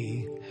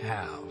 We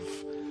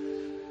have.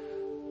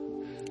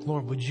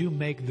 Lord, would you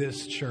make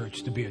this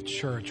church to be a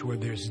church where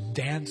there's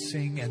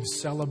dancing and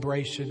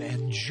celebration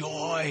and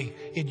joy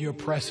in your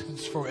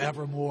presence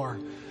forevermore.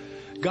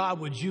 God,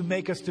 would you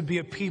make us to be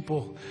a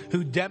people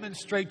who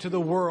demonstrate to the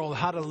world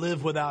how to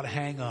live without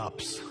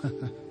hang-ups.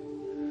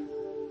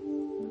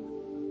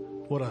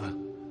 What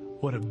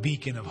a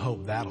beacon of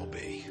hope that'll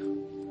be.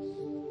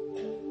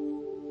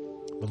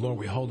 But Lord,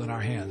 we hold in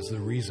our hands the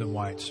reason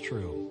why it's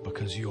true,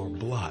 because your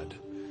blood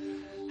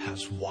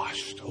has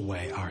washed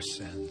away our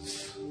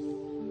sins.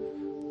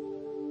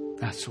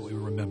 That's what we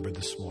remember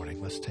this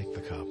morning. Let's take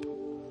the cup.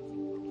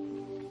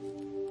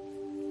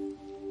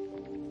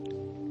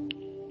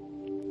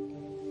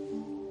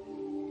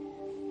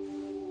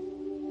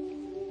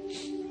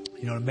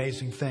 You know, an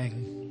amazing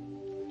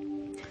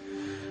thing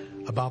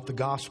about the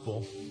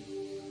gospel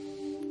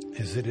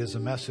is it is a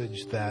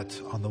message that,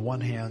 on the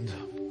one hand,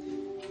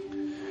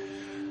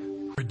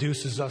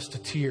 reduces us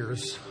to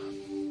tears,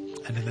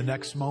 and in the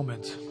next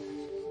moment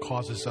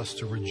causes us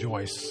to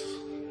rejoice.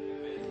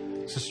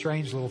 music's a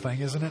strange little thing,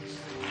 isn't it?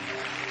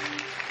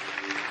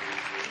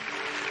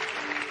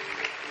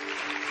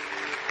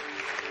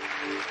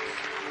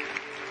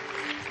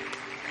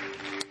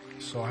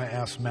 So I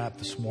asked Matt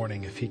this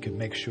morning if he could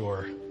make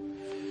sure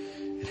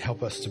it'd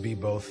help us to be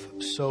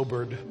both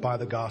sobered by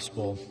the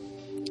gospel,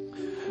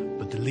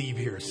 but to leave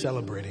here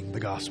celebrating the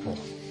gospel.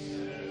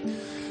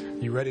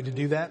 You ready to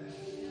do that?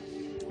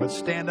 Let's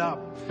stand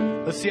up.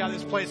 Let's see how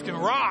this place can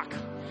rock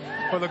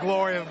for the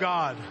glory of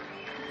God.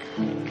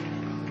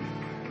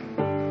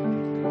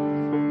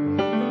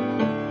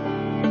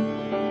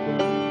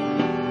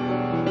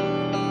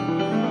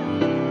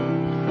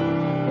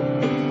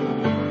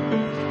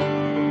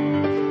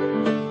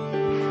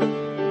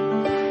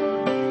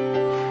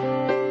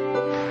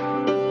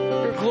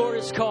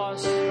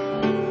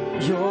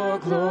 Your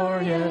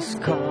glorious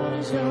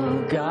cause,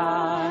 oh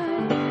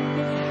God,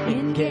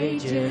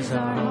 engages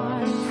our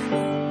hearts.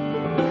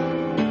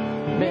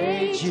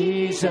 May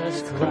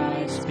Jesus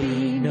Christ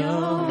be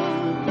known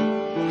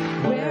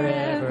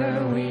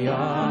wherever we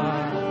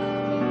are.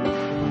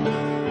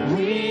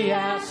 We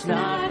ask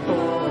not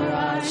for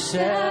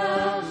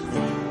ourselves,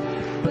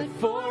 but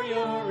for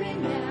your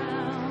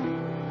renown.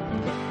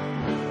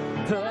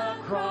 The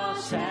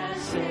cross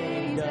has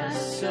saved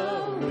us,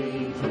 so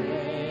we pray.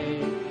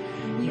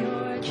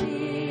 Your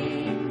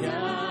kingdom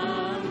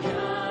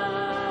come.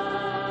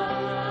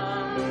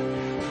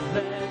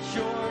 Let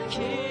your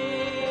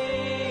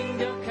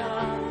kingdom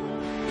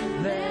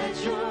come.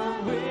 Let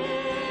your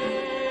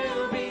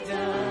will be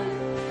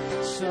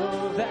done,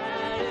 so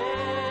that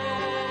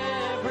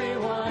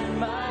everyone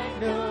might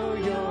know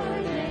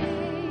your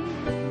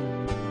name.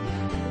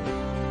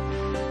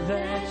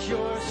 Let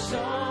your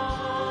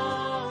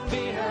song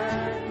be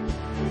heard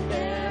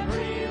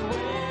everywhere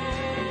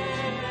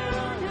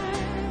on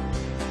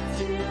earth,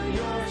 till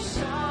your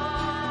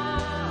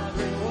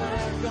sovereign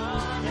work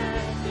on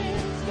earth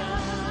is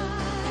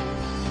done.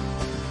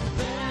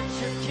 Let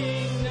your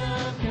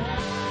kingdom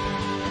come.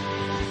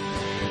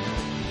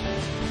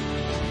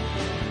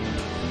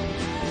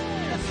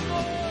 Yes,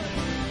 Lord.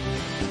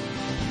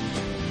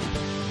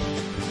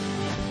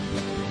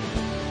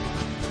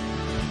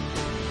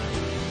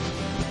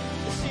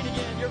 Let's sing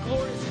again. Your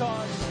glorious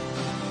cause.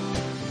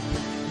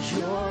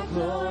 Your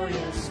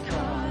glorious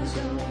cause,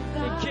 oh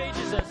God,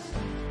 engages us.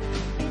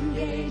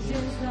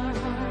 Engages our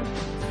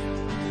hearts.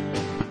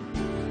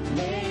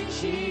 May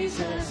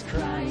Jesus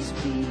Christ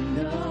be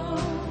known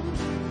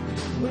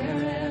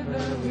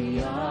wherever we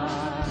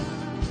are.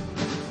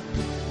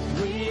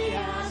 We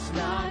ask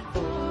not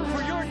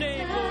for your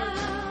name, Lord,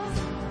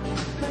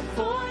 but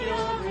for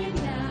your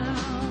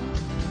renown.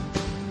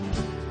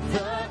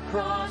 The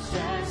cross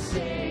has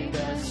saved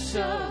us,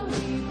 so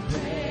we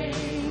pray.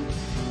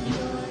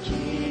 Your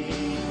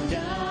kingdom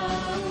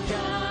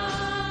come.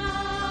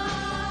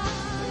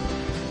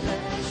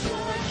 Let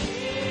your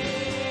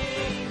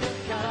kingdom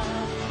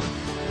come.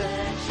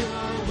 Let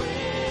your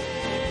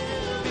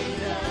will be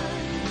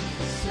done,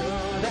 so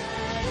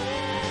that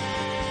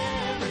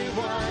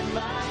everyone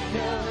might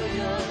know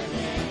your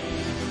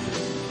name.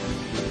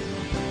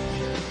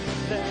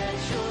 Let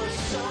your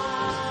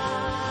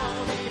song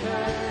be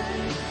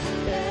heard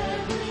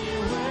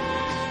everywhere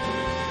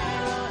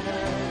on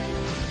earth,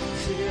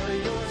 till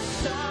your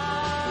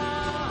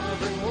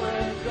sovereign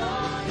work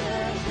on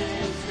earth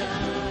is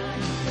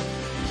done.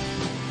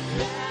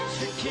 Let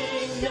your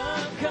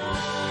kingdom come.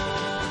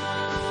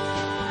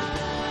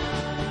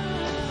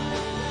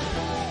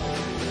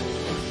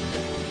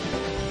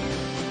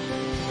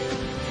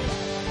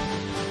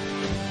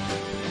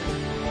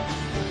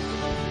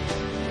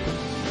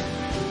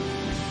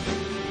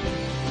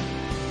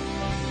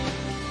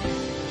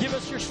 Give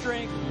us your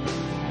strength.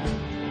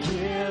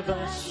 Give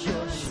us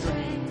your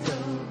strength,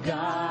 oh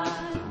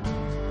God,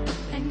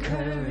 and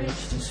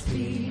courage to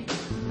speak.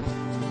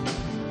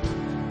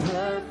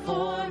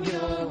 Perform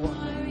your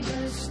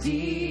wondrous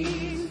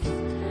deeds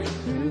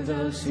through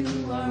those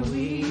who are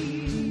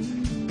weak.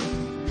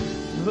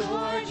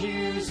 Lord,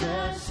 use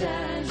us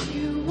as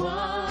you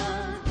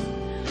want,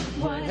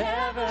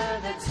 whatever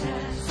the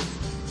test.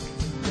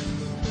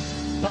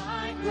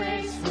 By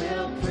grace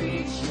we'll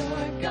preach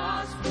your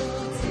gospel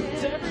to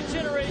every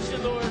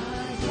generation, Lord.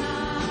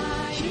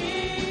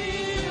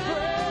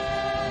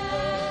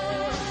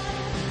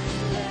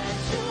 Let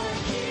your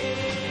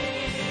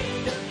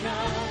kingdom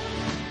come.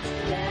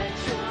 Let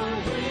your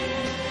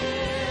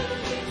will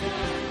be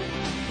done,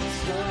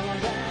 so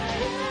that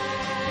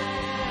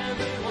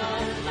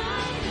everyone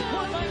might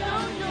know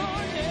your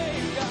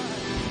name, God.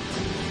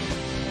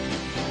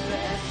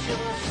 Let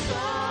your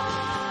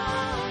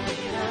song be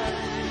heard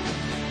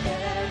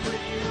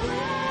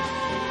everywhere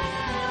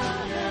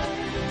on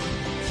earth,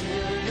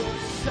 till your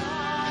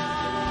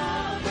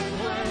sovereign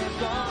work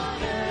on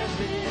earth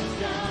is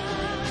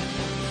done.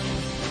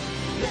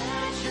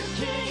 Let your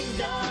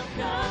kingdom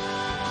come.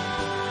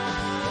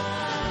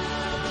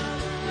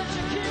 Let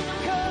your kingdom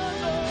come,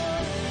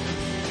 Lord.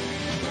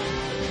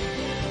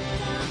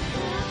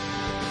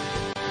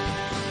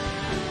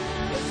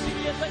 Let's sing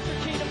it. Let your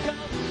kingdom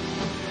come.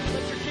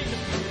 Let your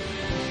kingdom come.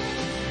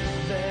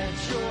 Let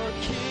your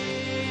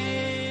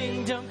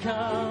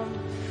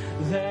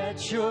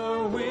Let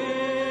your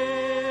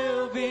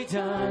will be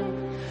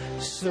done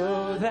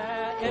so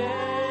that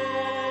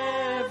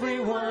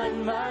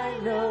everyone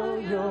might know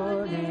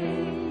your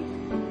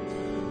name.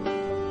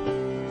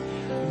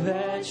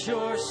 Let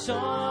your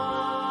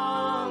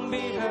song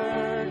be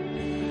heard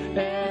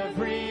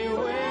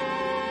everywhere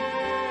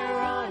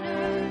on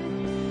earth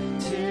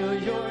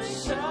till your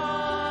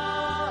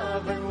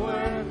sovereign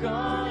work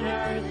on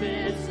earth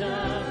is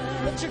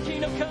done. Let your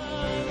kingdom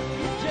come.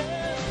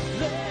 Yeah,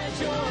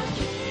 let your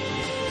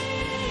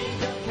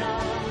kingdom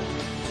come.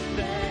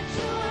 Let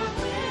your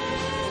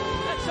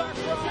will. That's our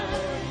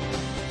cry.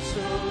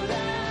 So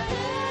that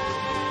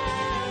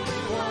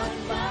everyone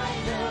might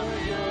know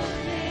your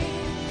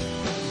name.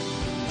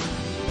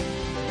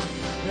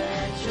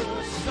 Let your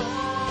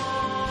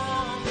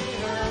song be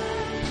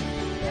heard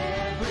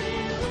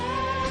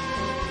everywhere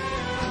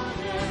on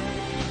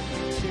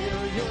earth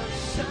till your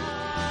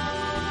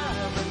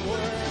sovereign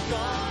work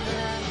on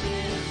earth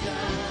is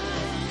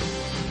done.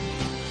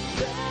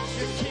 Let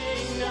your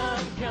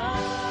kingdom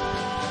come.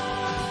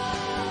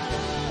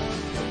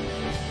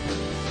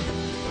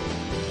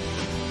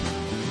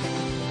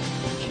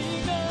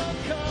 Kingdom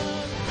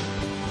come.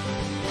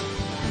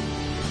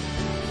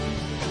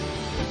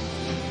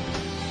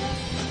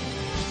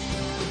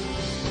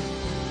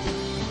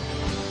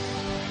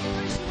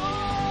 Praise the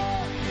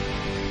Lord.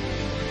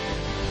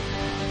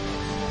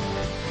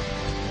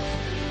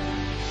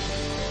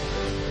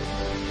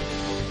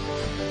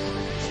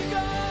 Praise you,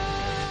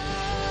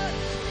 God.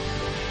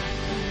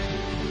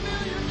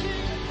 Fill your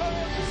kingdom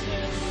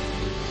purposes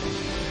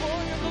for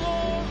your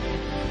glory.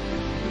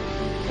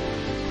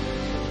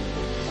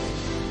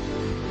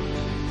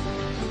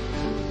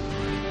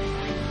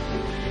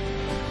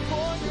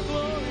 For your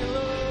glory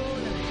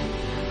alone.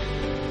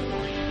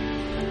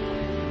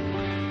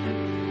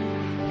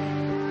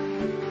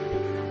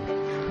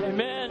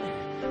 Amen.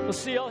 We'll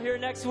see y'all here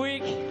next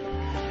week.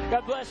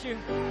 God bless you.